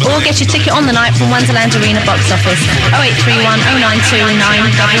 Or get your ticket on the night from Wonderland Arena box office, 0831 092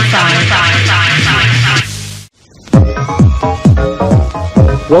 955.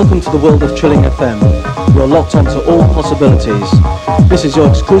 Welcome to the world of Chilling FM. You're locked onto all possibilities. This is your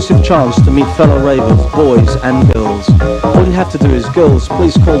exclusive chance to meet fellow ravers, boys and girls. All you have to do is, girls,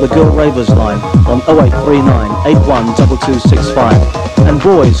 please call the Girl Ravers line on 0839 812265. And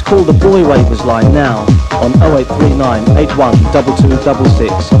boys, call the Boy Ravers line now on 0839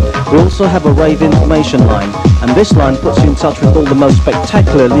 812266. We also have a rave information line, and this line puts you in touch with all the most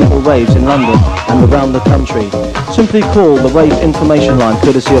spectacular legal raves in London and around the country. Simply call the rave information line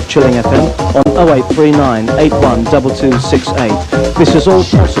courtesy of Chilling FM on 0839 812268. This is all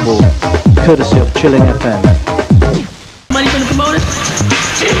possible courtesy of Chilling FM. Money from the promoters?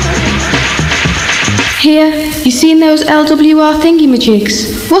 Here, you seen those LWR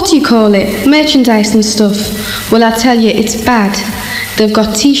thingy-majigs? What do you call it? Merchandise and stuff. Well, I tell you, it's bad. They've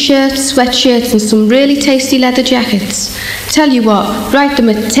got t-shirts, sweatshirts and some really tasty leather jackets. Tell you what, write them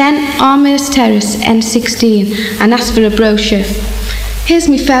at 10 Armhurst Terrace, N16 and ask for a brochure. Here's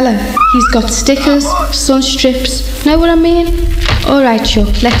me fella. He's got stickers, sun strips. Know what I mean? Alright,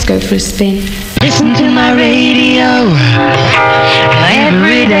 Chuck, let's go for a spin. Listen to my radio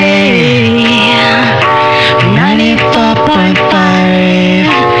every day. 94.5.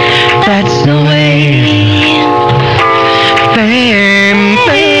 That's the way. Fame,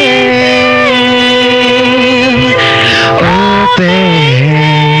 fame, oh babe.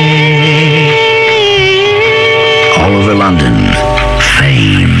 All over London,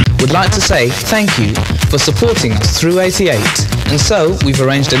 fame. Would like to say thank you for supporting us through 88. And so, we've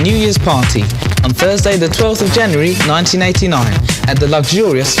arranged a New Year's party on Thursday the 12th of January 1989 at the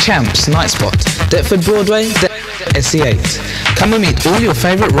luxurious Champs Night Spot, Deptford Broadway, SE8. Come and meet all your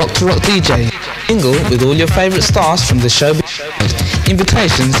favourite rock-to-rock DJs. Mingle with all your favourite stars from the show.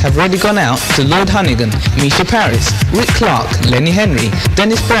 Invitations have already gone out to Lloyd Honeyghan, Misha Paris, Rick Clark, Lenny Henry,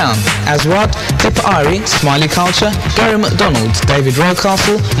 Dennis Brown, Aswad, Pepper Irie, Smiley Culture, Gary McDonald, David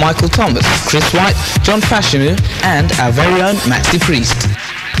Rocastle, Michael Thomas, Chris White, John Fashimu, and our very own Maxi Priest.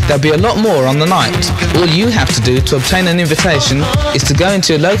 There'll be a lot more on the night. All you have to do to obtain an invitation is to go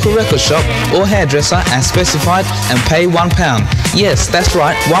into your local record shop or hairdresser as specified and pay £1. Yes, that's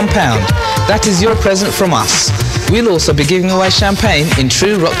right, £1. That is your present from us. We'll also be giving away champagne in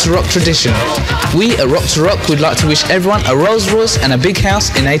true Rock to Rock tradition. We at Rock to Rock would like to wish everyone a Rolls Royce and a big house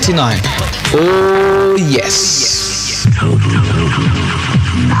in '89. Oh yes.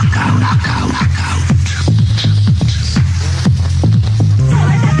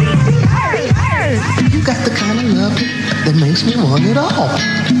 You got the kind of love that makes me want it all.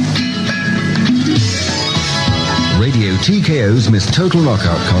 Radio TKO's Miss Total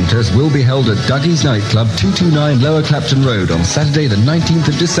Knockout contest will be held at Dougie's Nightclub, 229 Lower Clapton Road on Saturday the 19th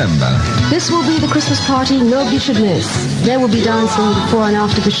of December. This will be the Christmas party nobody should miss. There will be dancing before and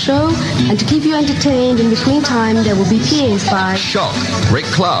after the show, and to keep you entertained in between time, there will be PAs by Shock, Rick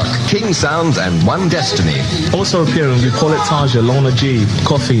Clark, King Sounds, and One Destiny. Also appearing will be Paulette Taja, Lorna G,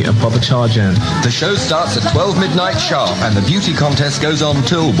 Coffee, and Papa Charjan. The show starts at 12 midnight sharp, and the beauty contest goes on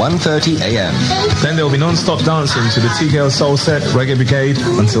till 1:30 a.m. Then there will be non-stop dancing to the TKO Soul Set Reggae Brigade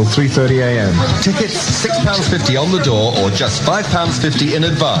until 3:30 a.m. Tickets £6.50 on the door or just £5.50 in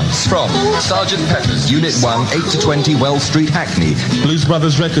advance from Sergeant Pepper's Unit 1, 8 to 20 Wells Street, Hackney. Blues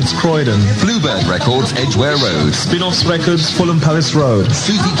Brothers Records, Croydon. Bluebird Records, Edgware Road. Spin-Offs Records, Fulham Palace Road.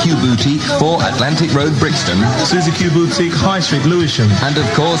 Susie Q Boutique, 4 Atlantic Road, Brixton. Susie Q Boutique, High Street, Lewisham. And of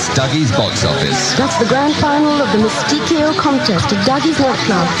course, Dougie's Box Office. That's the grand final of the Miss TKO contest at Dougie's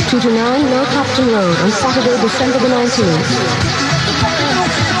Nightclub, 229 Lower Clapton Road on Saturday, December the 19th.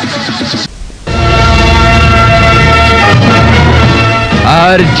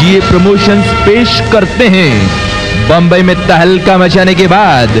 आरजीए promotions पेश करते हैं बम्बई में तहलका मचाने के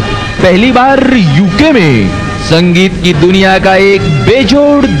बाद पहली बार UK में संगीत की दुनिया का एक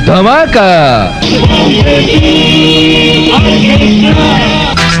बेजोड़ धमाका।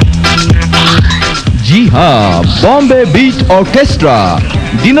 जी हाँ, Bombay beat orchestra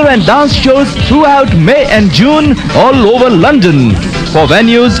dinner and dance shows throughout May and June all over London. For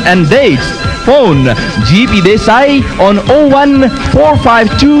venues and dates, phone GP Desai on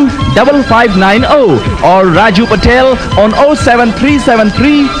 01452 5590 or Raju Patel on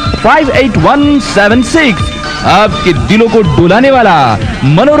 07373 58176. आपके दिलों को डुलाने वाला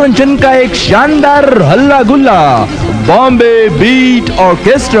मनोरंजन का एक शानदार हल्ला गुल्ला Bombay beat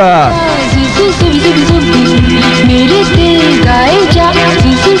orchestra.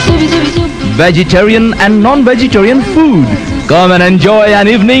 Vegetarian and non-vegetarian food. Come and enjoy an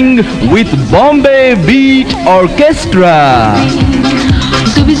evening with Bombay Beat Orchestra.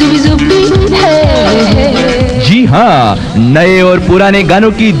 जी हाँ, नए और पुराने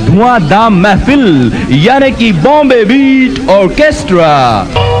गानों की धुआंधार महफिल यानी कि Bombay beat orchestra.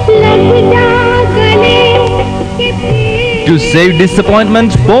 To save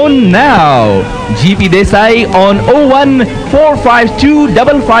disappointment, phone now. GP Desai on 01452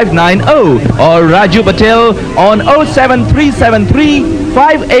 5590 or Raju Patel on 07373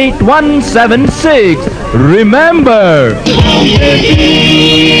 58176. Remember,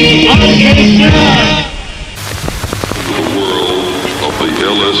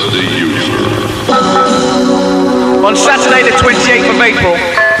 on Saturday the 28th of April,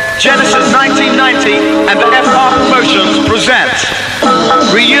 Genesis 1990 and the FR Promotions present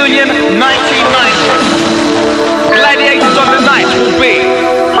Reunion 1990. Gladiators on the night will be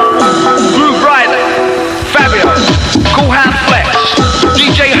Groove Rider, Fabio, Cool Hand Flex,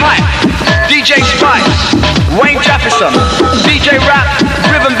 DJ Hype, DJ Spice, Wayne Jefferson, DJ Rap,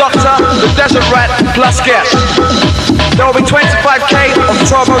 Rhythm Doctor, The Desert Rat, plus guests. There will be 25k of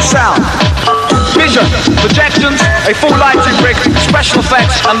Turbo Sound, vision, projections, a full lighting rig, special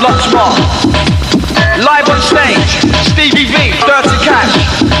effects and lots more. Live on stage, Stevie V, Dirty Cash,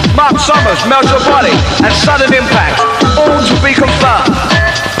 Mark Summers, Meljo Body and Sudden Impact, all to be confirmed.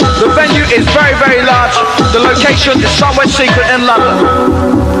 The venue is very, very large. The location is somewhere secret in London.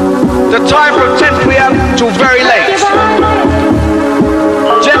 The time from 10 p.m. till very late.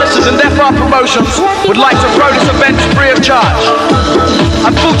 Genesis and FR Promotions would like to throw this event free of charge.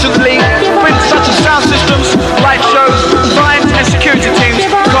 Unfortunately, things such as sound systems, light shows, fines and security teams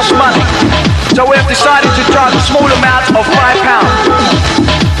cost money. So we have decided to charge a small amount of £5.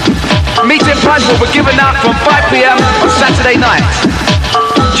 Meeting price will be given out from 5 p.m. on Saturday night.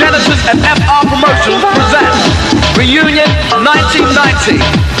 Genesis and FR Promotions present Reunion 1990,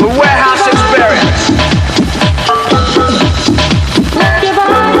 the Warehouse Experience.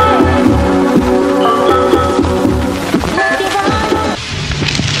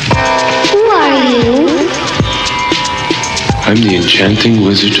 Who are you? I'm the enchanting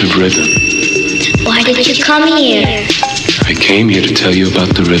wizard of rhythm. Why did you come here? I came here to tell you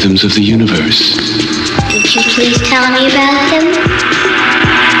about the rhythms of the universe. Would you please tell me about them?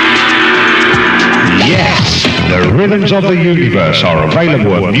 Yes, the rhythms of the universe are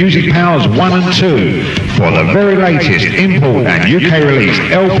available at Music Powers 1 and 2 for the very latest import and UK released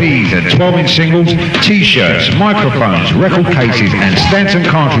LPs and 12-inch singles, t-shirts, microphones, record cases and Stanton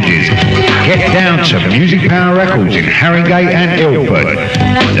cartridges. Get down to Music Power Records in Haringey and Ilford,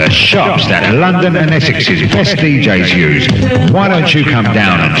 the shops that London and Essex's best DJs use. Why don't you come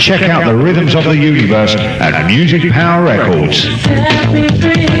down and check out the rhythms of the universe at Music Power Records.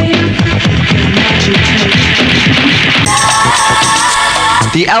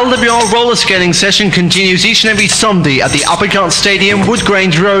 The LWR roller skating session continues each and every Sunday at the Uppercut Stadium, Wood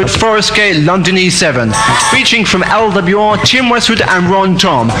Grange Road, Forest Gate, London E7. Featuring from LWR, Tim Westwood and Ron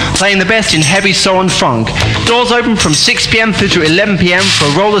Tom, playing the best in heavy soul and funk. Doors open from 6 p.m. through to 11 p.m. for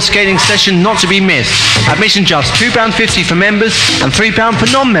a roller skating session not to be missed. Admission just £2.50 for members and £3 for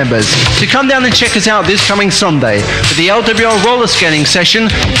non-members. So come down and check us out this coming Sunday for the LWR roller skating session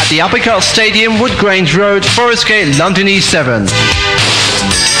at the Uppercut Stadium, Wood Grange Road, Forest Gate, London E7.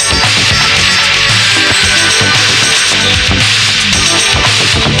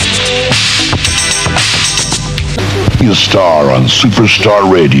 Be a star on Superstar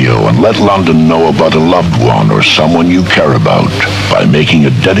Radio and let London know about a loved one or someone you care about by making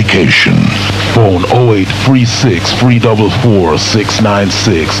a dedication. Phone 0836 344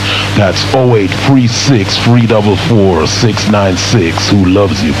 696. That's 0836 344 696. Who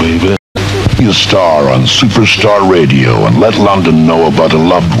loves you, baby? Be a star on Superstar Radio and let London know about a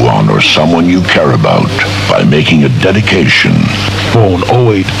loved one or someone you care about by making a dedication. Phone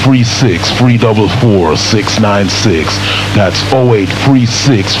 0836 344 696. That's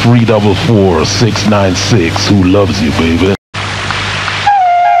 0836 344 696. Who loves you, baby?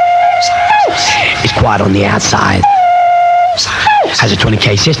 It's quiet on the outside. Has a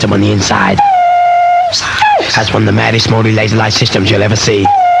 20K system on the inside. Has one of the maddest multi-laser light systems you'll ever see.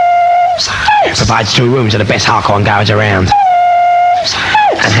 Provides 2 rooms of the best hardcore garage around.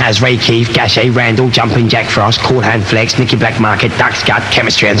 And has Ray Keith, Gachet, Randall, Jumping Jack Frost, Cool Hand Flex, Nicky Black Market, Duck Scott,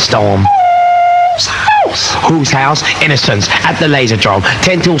 Chemistry and Storm. Whose house? Innocence at the Laserdrome,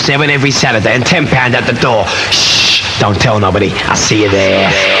 10 till 7 every Saturday and £10 at the door. Shh, don't tell nobody, I'll see you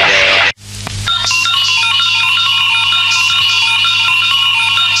there.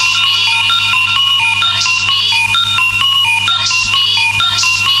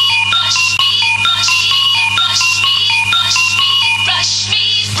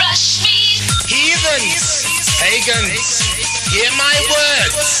 Hear my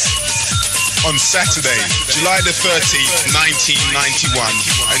words. On Saturday, July the 13th, 1991,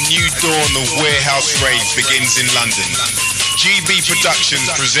 a new dawn of warehouse rave begins in London. GB Productions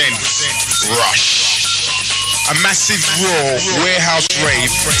presents Rush. A massive raw warehouse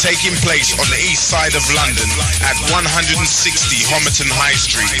rave taking place on the east side of London at 160 Homerton High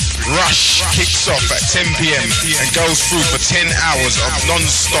Street. Rush kicks off at 10 p.m. and goes through for 10 hours of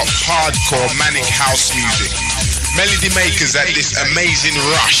non-stop hardcore manic house music. Melody makers at this amazing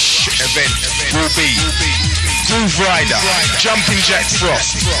Rush event will be Groove Rider, Jumping Jack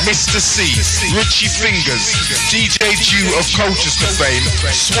Frost, Mr. C, Richie Fingers, DJ Jew of Colchester fame,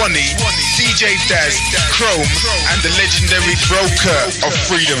 Swanee, DJ Daz, Chrome, and the legendary Broker of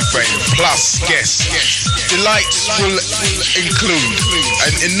Freedom fame, plus guests. Delights will include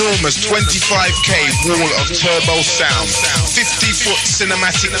an enormous 25k wall of turbo sound, 50-foot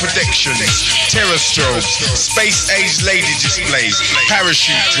cinematic projections, terror strobes, space-age lady displays,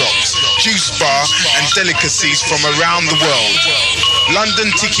 parachute drops, juice bar, and delicacies from around the world.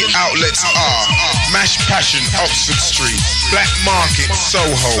 London ticket outlets are Mash Passion, Oxford Street, Black Market,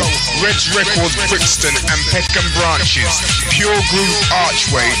 Soho, Reds Records, Brixton and Peckham branches, Pure Groove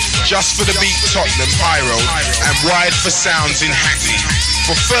Archway, Just for the Beat Tottenham High Road and Wide for Sounds in Hackney.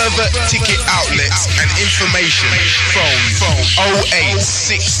 For further ticket outlets and information, phone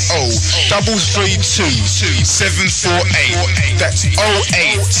 0860 332 748. That's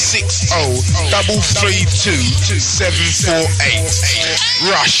 0860 332 748.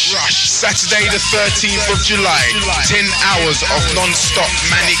 Rush, Saturday the 13th of July, 10 hours of non-stop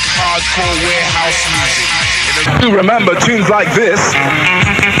manic hardcore warehouse music. You remember tunes like this?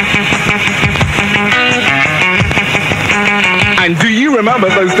 And do you you remember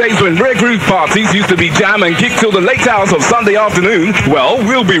those days when Rare Groove parties used to be jam and kick till the late hours of Sunday afternoon? Well,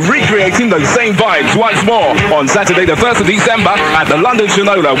 we'll be recreating those same vibes once more on Saturday the 1st of December at the London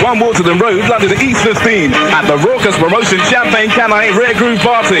Shinola, 1 Waterton Road, London E15, at the Raucous Promotion Champagne Canine Rare Groove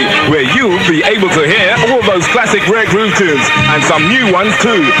Party, where you'll be able to hear all those classic Rare Groove tunes and some new ones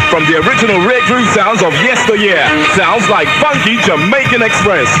too, from the original Rare Groove sounds of yesteryear. Sounds like funky Jamaican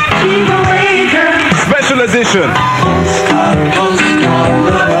Express. Special edition.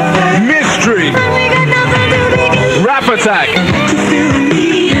 Mystery. Rap Attack.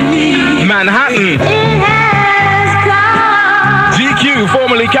 Manhattan. GQ,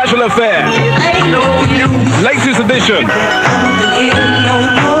 formerly Casual Affair. Latest edition.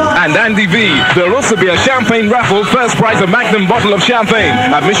 And Andy V. There'll also be a champagne raffle, first prize a Magnum bottle of champagne.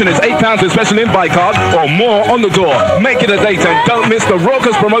 Admission is £8 with special invite card or more on the door. Make it a date and don't miss the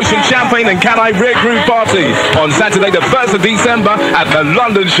Raucous Promotion Champagne and Canine Rare Groove Party on Saturday the 1st of December at the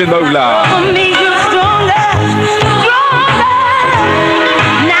London Shinola.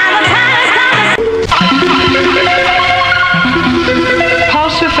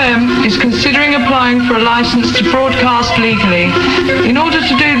 FM is considering applying for a license to broadcast legally. In order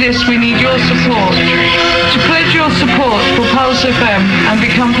to do this, we need your support. To pledge your support for Pulse FM and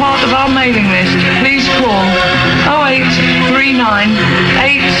become part of our mailing list, please call 0839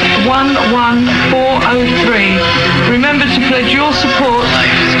 811 403. Remember to pledge your support.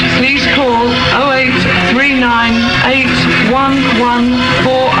 Please call 0839 811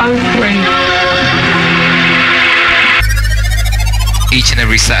 403. Each and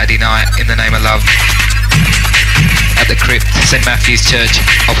every Saturday night, in the name of love, at the Crypt, St Matthew's Church,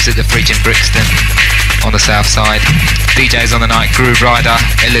 opposite the Fridge in Brixton, on the south side. DJs on the night: Groove Rider,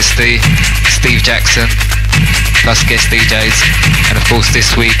 LSD, Steve Jackson, plus guest DJs, and of course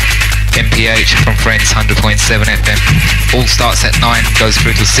this week, MPH from Friends 100.7 FM. All starts at 9, goes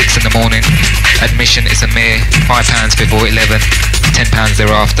through till 6 in the morning. Admission is a mere £5 before 11, £10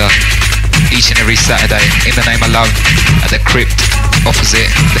 thereafter. Each and every Saturday, in the name of love, at the Crypt, opposite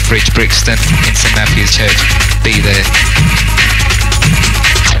the Fridge Brixton in St Matthew's Church. Be there.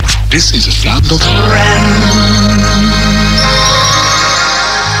 This is a sound of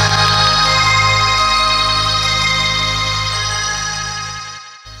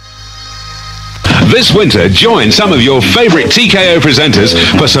This winter, join some of your favourite TKO presenters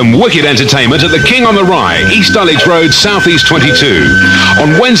for some wicked entertainment at the King on the Rye, East Dulwich Road, South East 22.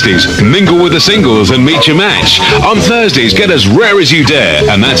 On Wednesdays, mingle with the singles and meet your match. On Thursdays, get as rare as you dare,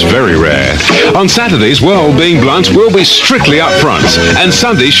 and that's very rare. On Saturdays, well, being blunt, we'll be strictly up front, and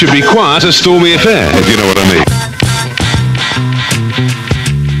Sundays should be quite a stormy affair, if you know what I mean.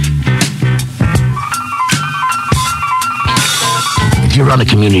 If you run a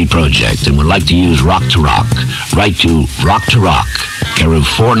community project and would like to use Rock to Rock, write to Rock, care of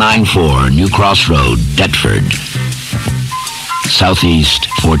 494 New Cross Road, Deptford, Southeast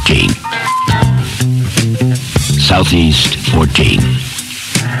 14. Southeast 14.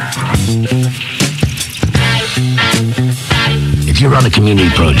 If you run a community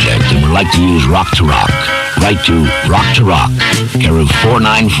project and would like to use Rock to Rock, write to Rock, care of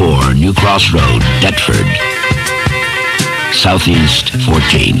 494 New Cross Road, Deptford, Southeast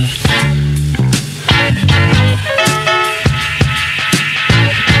 14.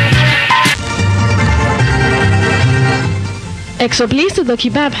 Εξοπλίστε το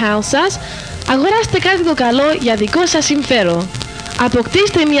kebab house σας, αγοράστε κάτι το καλό για δικό σας συμφέρον.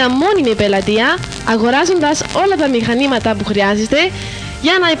 Αποκτήστε μια μόνιμη πελατεία αγοράζοντας όλα τα μηχανήματα που χρειάζεστε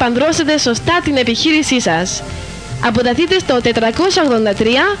για να επανδρώσετε σωστά την επιχείρησή σας. Αποταθείτε στο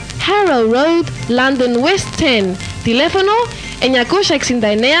 483 Harrow Road, London West 10. Τηλέφωνο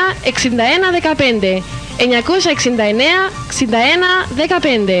 969 6115. 969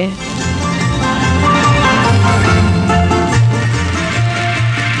 6115.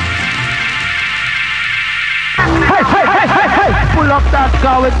 Pull up that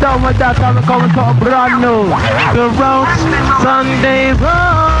car, we're done with that, and we're coming to a brand new. The roads, Sunday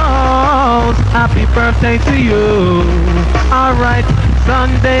rolls, happy birthday to you. Alright,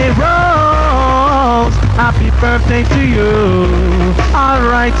 Sunday rolls, happy birthday to you.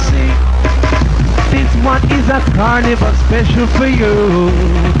 Alright, see, this one is a carnival special for you.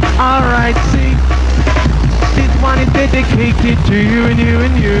 Alright, see, this one is dedicated to you and you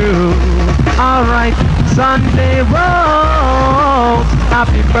and you. Alright, Sunday rolls,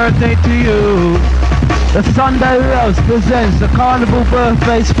 happy birthday to you. The Sunday Rose presents the Carnival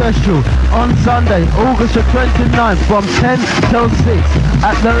Birthday Special on Sunday, August the 29th from 10 till 6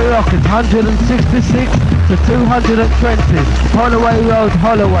 at the Rocket, 166 to 220, Holloway Road,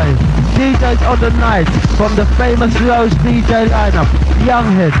 Holloway. DJs on the night from the famous Rose DJ lineup: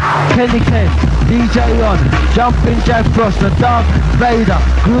 Younghead, Kenny Kent, DJ On, Jumping Jack Frost, The Dark Vader,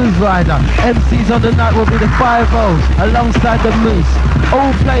 Groove Rider. MCs on the night will be the 5-O's alongside the Moose, all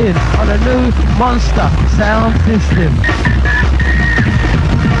playing on a new monster sound system.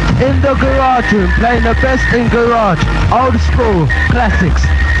 In the garage room, playing the best in garage, old school classics: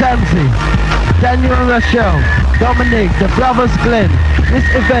 Tamsy, Daniel and Rochelle, Dominic, the Brothers Glenn. This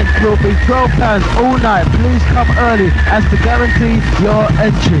event will be £12 all night. Please come early as to guarantee your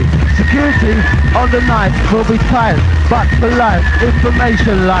entry. Security on the night will be tight but polite.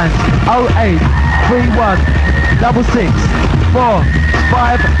 Information lines 08 31 66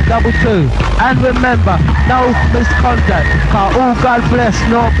 4522. And remember, no misconduct. All God bless,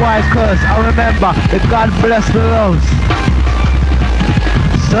 no boy curse. I remember the God bless the roads.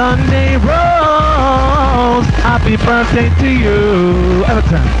 Sunday Rose, happy birthday to you.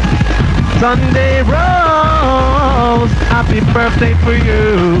 Everton. Sunday Rose, happy birthday for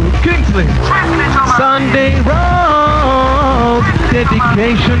you. Kingsley. Sunday Rose,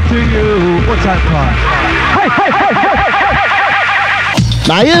 dedication to you. What's that part? Hey, hey, hey, hey, hey, hey.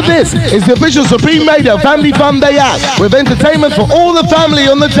 Now hear this, it's the official Supreme Radio Family Fun Day out with entertainment for all the family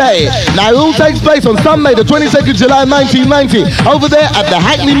on the day. Now it all takes place on Sunday the 22nd July 1990 over there at the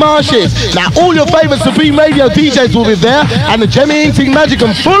Hackney Marshes. Now all your favourite Supreme Radio DJs will be there, and the Jemmy Eating Magic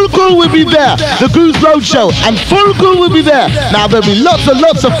and full crew will be there. The Goose Road Show and full crew will be there. Now there'll be lots and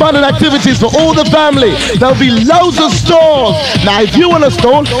lots of fun and activities for all the family. There'll be loads of stalls. Now if you want a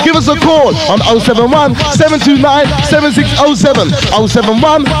stall, give us a call on 071 729 7607.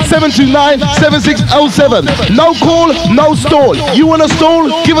 071-729-7607. No call, no stall. You want a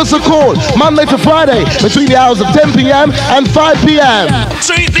stall? Give us a call. Monday to Friday between the hours of 10 p.m. and 5 p.m.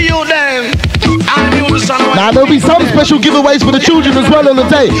 Now there'll be some special giveaways for the children as well on the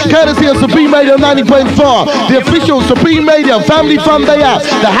day, courtesy of Supreme Radio 90.4, the official Supreme Radio Family Fun Day out,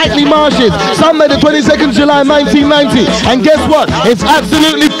 the Hackney Marshes, Sunday the 22nd July 1990. And guess what? It's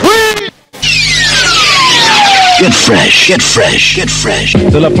absolutely free! Get fresh, get fresh, get fresh.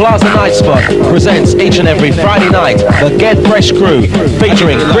 The La Plaza Night Spot presents each and every Friday night the Get Fresh crew,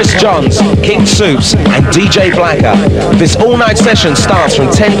 featuring Chris Johns, King Soups and DJ Blacker. This all-night session starts from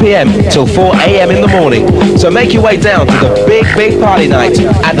 10 p.m. till 4 a.m. in the morning. So make your way down to the big party night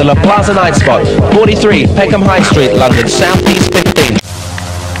at the La Plaza Night Spot, 43 Peckham High Street, London, South East 15.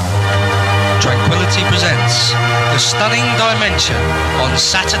 Tranquility presents The Stunning Dimension on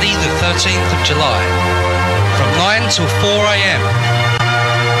Saturday the 13th of July. From 9 till 4 a.m.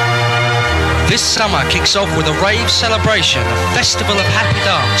 This summer kicks off with a rave celebration, a festival of happy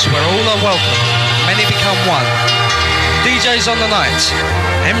dance where all are welcome, many become one. DJs on the night: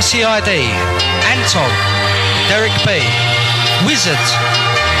 MCID, Anton, Derek B, Wizard,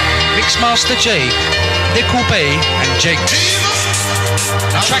 Mixmaster G, Nickel B and Jigs.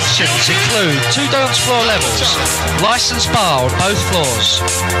 Attractions include 2 dance floor levels, licensed bar on both floors,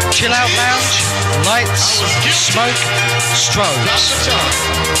 chill out lounge, lights, smoke, strobes.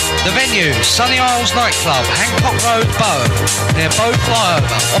 The venue, Sunny Isles Nightclub, Hancock Road, Bow, near Bow Flyover,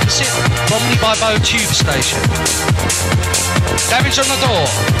 opposite Bromley by Bow Tube Station. Damage on the door,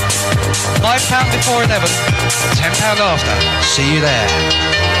 £5 before 11, £10 after. See you there.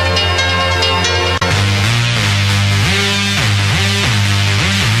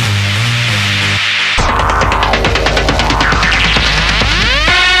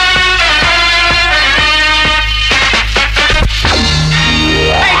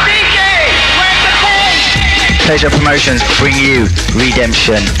 Pleasure Promotions bring you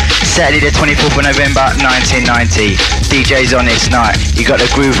Redemption. Saturday the 24th of November 1990. DJs on this night. You got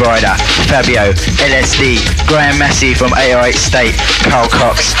the Groove Rider, Fabio, LSD, Graham Massey from 808 State, Carl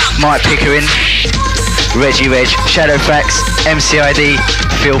Cox, Mike Pickering, Reggie Reg, Shadowfax, MCID,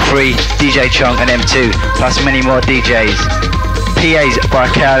 Feel Free, DJ Chong and M2, plus many more DJs. PAs by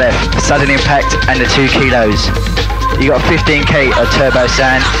KLF, Sudden Impact and the 2 Kilos. You got 15k of turbo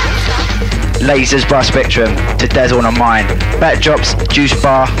sound. Lasers by Spectrum to dazzle on mine. Backdrops, juice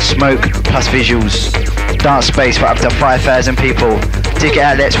bar, smoke, plus visuals. Dance space for up to 5,000 people. Ticket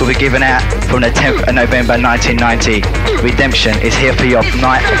outlets will be given out from the 10th of November 1990. Redemption is here for your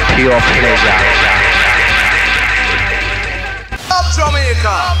night of pure pleasure.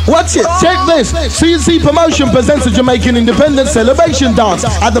 Watch it, check this. C&C Promotion presents a Jamaican Independence Celebration Dance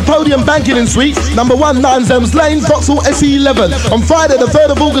at the Podium Banking and Suite, number 19 Thames Lane, Vauxhall SE11, on Friday the 3rd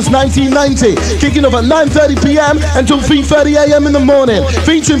of August 1990, kicking off at 9:30 p.m. until 3:30 a.m. in the morning.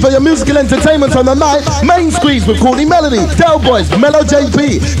 Featuring for your musical entertainment on the night, Main Squeeze with Courtney Melody, Del Boys, Mellow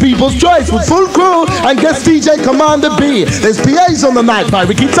JP, People's Choice with Full Crew, and guest DJ Commander B. There's PAs on the night by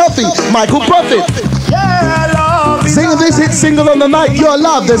Ricky Tuffy, Michael Prophet. Singing this hit single on the night, Your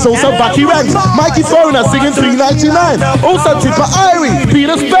Love. There's also Bucky Ranks, Mikey Foreigner singing 399. Also Tipper Irie,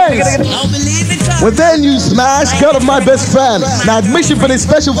 Peter Space. With their new smash, Girl of My Best Friend. Now admission for this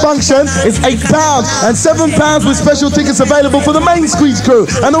special function is £8 and £7 with special tickets available for the Main Squeeze crew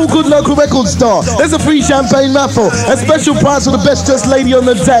and all good local record store. There's a free champagne raffle, a special prize for the best dressed lady on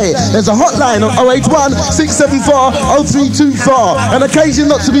the day. There's a hotline on 081 674 0324. An occasion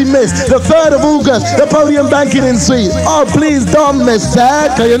not to be missed, the 3rd of August, the Podium Banking in Suite. Oh, please don't miss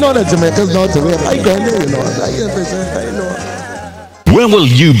that, because you know that Jamaica's not to win. I can't do, you know. Where will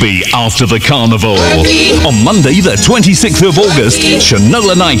you be after the carnival? On Monday, the 26th of August,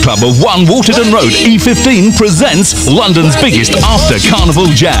 Shinola Nightclub of 1 Waterton Road, E15 presents London's biggest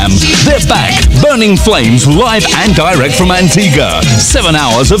after-carnival jam. They're back, burning flames, live and direct from Antigua. 7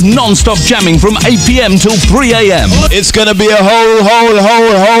 hours of non-stop jamming from 8 p.m. till 3 a.m. It's gonna be a whole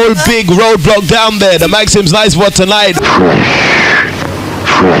big roadblock down there. The Maxim's Nice What tonight.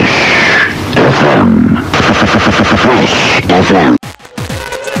 Fresh FM. Fresh FM.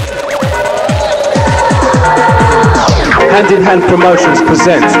 Hand in Hand Promotions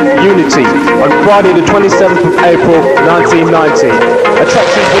presents Unity on Friday the 27th of April 1990.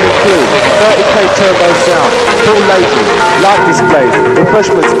 Attractions will include 30k turbo sound, full ladies, light displays,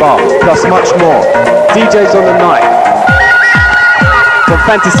 refreshments bar, plus much more. DJs on the night. From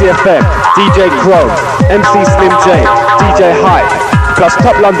Fantasy FM, DJ Crow, MC Slim J, DJ Hype, plus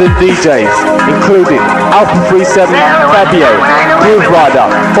top London DJs, including Alpha 37, Fabio, Groove Rider,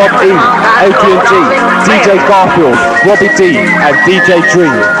 Bob E, Adrian G, DJ Garfield, Robbie D, and DJ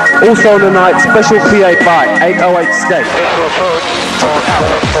Dream. Also on the night, special PA by 808 State.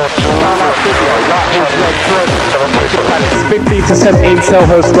 15 to 17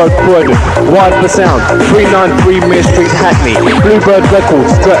 Selhurst Road, Croydon. Wide for Sound, 393 Mere Street, Hackney. Bluebird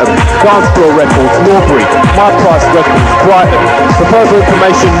Records, Streatham. Dance Floor Records, Norbury. My Price Records, Brighton. For further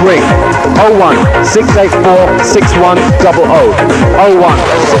information, ring 01 684 6100. 01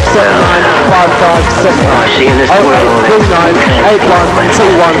 679 5579. 0839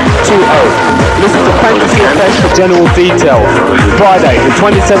 812120. Listen to Fantasy Effect for general details. Friday, the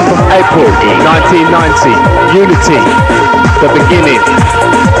 27th of April, 1990. Unity, the beginning.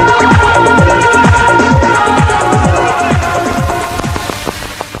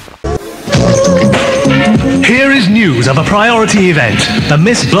 Here is news of a priority event. The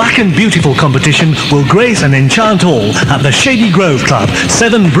Miss Black and Beautiful competition will grace and enchant all at the Shady Grove Club,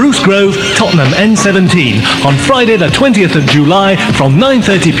 7 Bruce Grove, Tottenham N17, on Friday the 20th of July from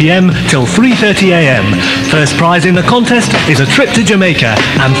 9:30 p.m. till 3:30 a.m. First prize in the contest is a trip to Jamaica,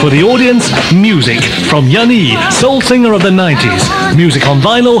 and for the audience, music from Yanni, soul singer of the 90s. Music on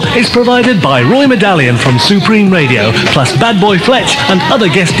vinyl is provided by Roy Medallion from Supreme Radio, plus Bad Boy Fletch and other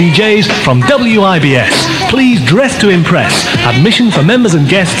guest DJs from WIBS. Please dress to impress. Admission for members and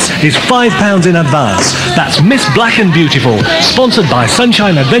guests is £5 in advance. That's Miss Black and Beautiful, sponsored by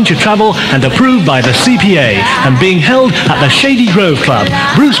Sunshine Adventure Travel and approved by the CPA, and being held at the Shady Grove Club,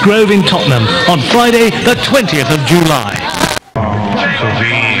 Bruce Grove in Tottenham, on Friday the 20th of July.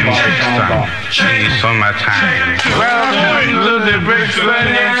 Summertime. Welcome to the Brixton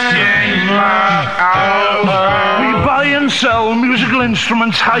Exchange. We buy and sell musical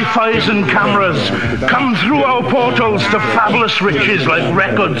instruments, hi-fis and cameras. Come through our portals to fabulous riches like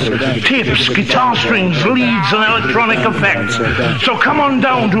records, tapes, guitar strings, leads and electronic effects. So come on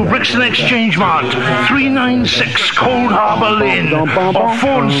down to Brixton Exchange Mart, 396 Cold Harbour Lane, or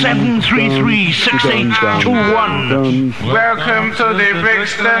phone 7333-6821. Welcome to the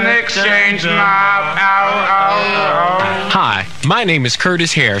Brixton Exchange Mart. Hi, my name is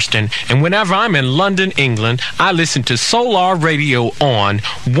Curtis Hairston, and whenever I'm in London, England, I listen to Solar Radio on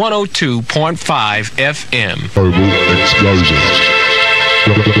 102.5 FM. Global explosions.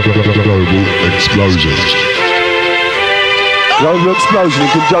 Global explosions. Global Explosion, in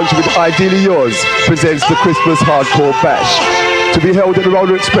conjunction with Ideally Yours, presents the Christmas Hardcore Bash, to be held at the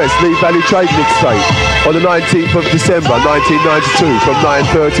Roller Express, Lee Valley Trading Estate, on the 19th of December 1992 from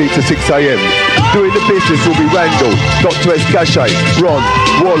 9:30 to 6 a.m. Doing the business will be Randall, Dr. S. Cachet, Ron,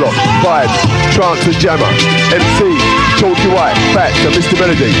 Warlock, Vibes, Trance and Jammer, MC, Talkie White, Fats and Mr.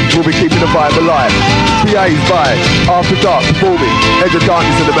 Melody will be keeping the vibe alive. PA's by After Dark performing. Edge of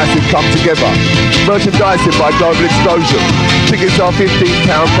Darkness and the Massive come together. Merchandising by Global Explosion. Tickets are £15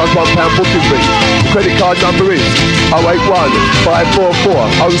 plus £1 booking fee. The credit card number is 081 544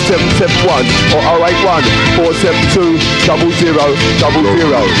 0771 or 081 472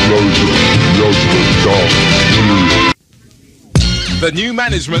 0000. The new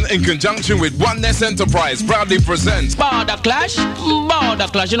management, in conjunction with Oneness Enterprise, proudly presents Border Clash,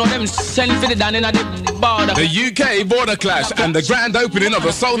 you know them send for the down in the border. The UK Border Clash and the grand opening of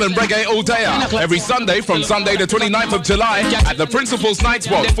the Soul and Reggae All Dayer every Sunday from Sunday the 29th of July at the Principal's Night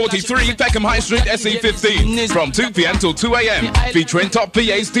Spot, 43 Peckham High Street, SE15, from 2 p.m. till 2 a.m. featuring top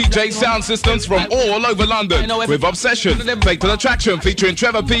PAs, DJs, sound systems from all over London with Obsession, Fatal Attraction featuring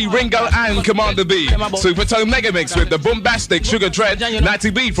Trevor P, Ringo and Commander B, Supertone Megamix with the Bombastic Sugar Dread,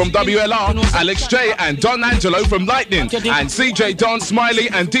 Natty B from WLR, Alex J and Don Angelo from Lightning, and CJ Don Smiley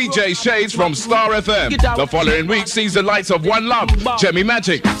and DJ Shades from Star FM. The following week sees the lights of One Love, Jemmy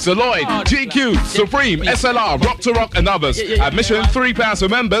Magic, Celoid, GQ, Supreme, SLR, Rock to Rock and others. Admission £3 for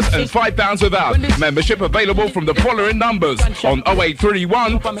members and £5 without. Membership available from the following numbers on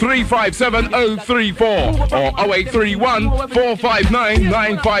 0831 357 034 or 0831 459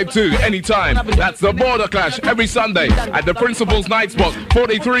 952 anytime. That's the Border Clash every Sunday at the Principal's Night Spot,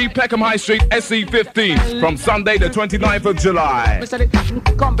 43 Peckham High Street, SE15, from Sunday the 29th of July.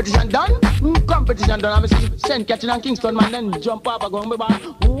 Competition done. I'm send catching on Kingston, man, then jump up and go and 1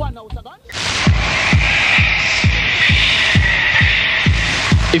 out again.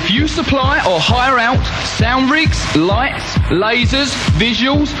 If you supply or hire out sound rigs, lights, lasers,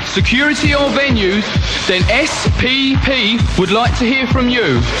 visuals, security or venues, then SPP would like to hear from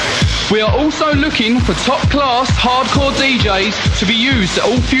you. We are also looking for top-class hardcore DJs to be used at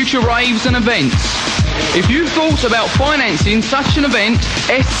all future raves and events. If you've thought about financing such an event,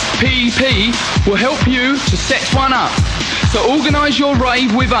 SPP will help you to set one up. So organise your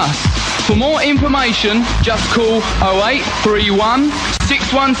rave with us. For more information, just call 0831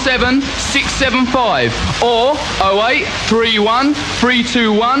 617 675 or 0831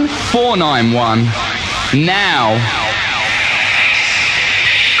 321 491. Now.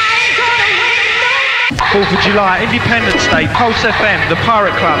 4th of July, Independence Day, Pulse FM, the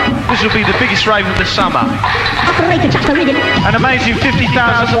Pirate Club. This will be the biggest rave of the summer. An amazing 50,000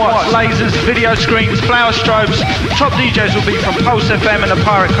 watts, lasers, video screens, flower strobes. Top DJs will be from Pulse FM and the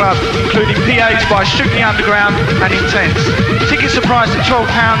Pirate Club, including PAs by Strictly Underground and Intense. Tickets are priced at £12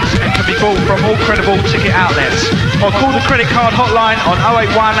 and can be bought from all credible ticket outlets. Or call the credit card hotline on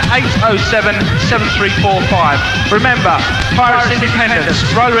 081 807 7345. Remember, Pirates Independence,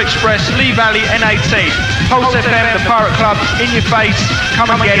 Roller Express, Lee Valley, N18. Pulse FM, the Pirate Club, in your face. Come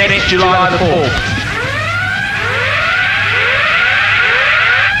and get it, July the 4th.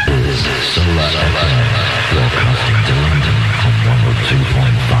 This is Sublime, broadcasting to London on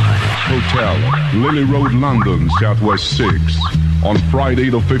 102.5. Hotel, Lily Road, London, Southwest 6, on Friday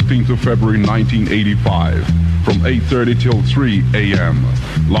the 15th of February 1985, from 8:30 till 3 a.m.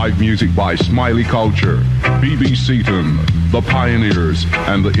 Live music by Smiley Culture, B.B. Seaton, The Pioneers,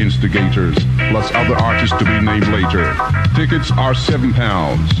 and The Instigators, plus other artists to be named later. Tickets are £7.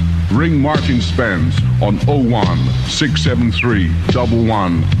 Ring Martin Spence on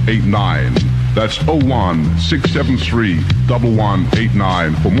 01-673-1189. That's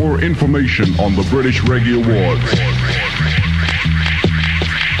 01-673-1189 for more information on the British Reggae Awards.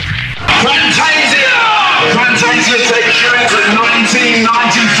 Fantasia takes you into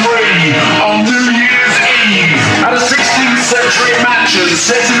 1993 on New Year's Eve at a 16th century mansion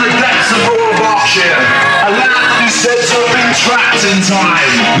set in the depths of rural Berkshire, a land that is said to have been trapped in time.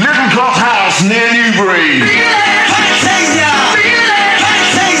 Littlecloth House near Newbury.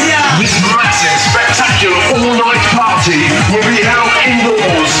 This massive, spectacular all-night party will be held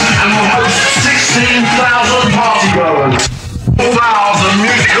indoors and will host 16,000 partygoers. All hours of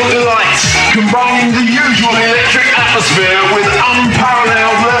musical delights, combining the usual electric atmosphere with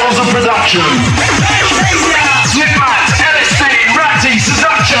unparalleled levels of production. Slipmat, LSD, Ratty,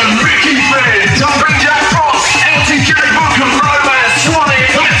 Seduction, Ricky Fred, Jumping Jack Frost, LTK Bookham, Romance, Swanee,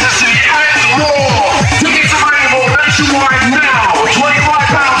 Fantasy, and more. Tickets available nationwide now.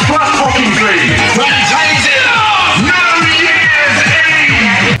 £25 plus booking fee. Fantasia, New Year's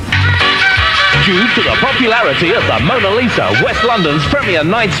Eve. Due to the popularity security at the Mona Lisa, West London's premier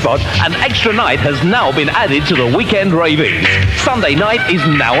night spot, an extra night has now been added to the weekend ravings. Sunday night is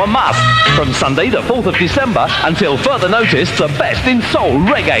now a must. From Sunday the 4th of December until further notice, the best in soul,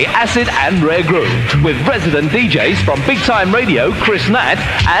 reggae, acid and rare groove. With resident DJs from Big Time Radio, Chris Nat,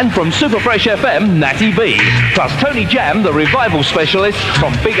 and from Super Fresh FM, Natty B. Plus Tony Jam, the revival specialist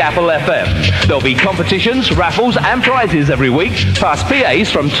from Big Apple FM. There'll be competitions, raffles and prizes every week, plus PAs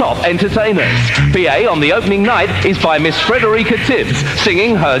from top entertainers. PA on the opening night is by Miss Frederica Tibbs,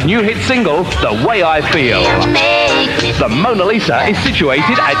 singing her new hit single, The Way I Feel. The Mona Lisa is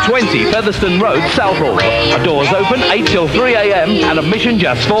situated at 20 Featherstone Road, Southall. Doors open 8 till 3 a.m. and admission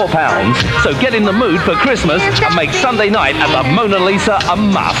just £4. So get in the mood for Christmas and make Sunday night at the Mona Lisa a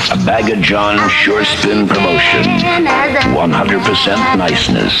must. A Bag of John Sure Spin promotion. 100%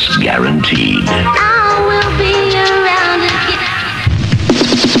 niceness guaranteed.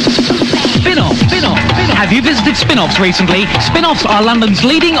 Have you visited Spin-Offs recently? Spin-Offs are London's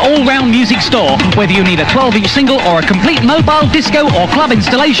leading all-round music store. Whether you need a 12-inch single or a complete mobile, disco or club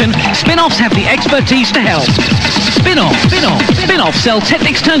installation, Spin-Offs have the expertise to help. Spin-Offs sell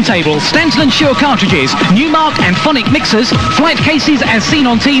Technics turntables, Stanton and Shure cartridges, Newmark and Phonic mixers, flight cases as seen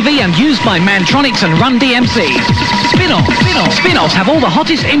on TV and used by Mantronics and Run DMC. Spin-Offs have all the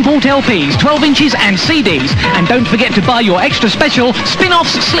hottest import LPs, 12 inches and CDs. And don't forget to buy your extra special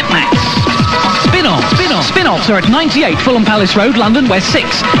Spin-Offs slip mats. Spin-Offs are at 98 Fulham Palace Road, London, West 6,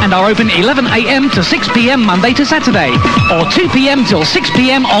 and are open 11 a.m. to 6 p.m. Monday to Saturday, or 2 p.m. till 6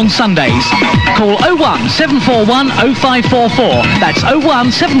 p.m. on Sundays. Call 01 741 0544. That's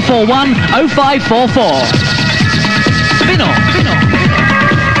 01 741 0544. Spin-Off.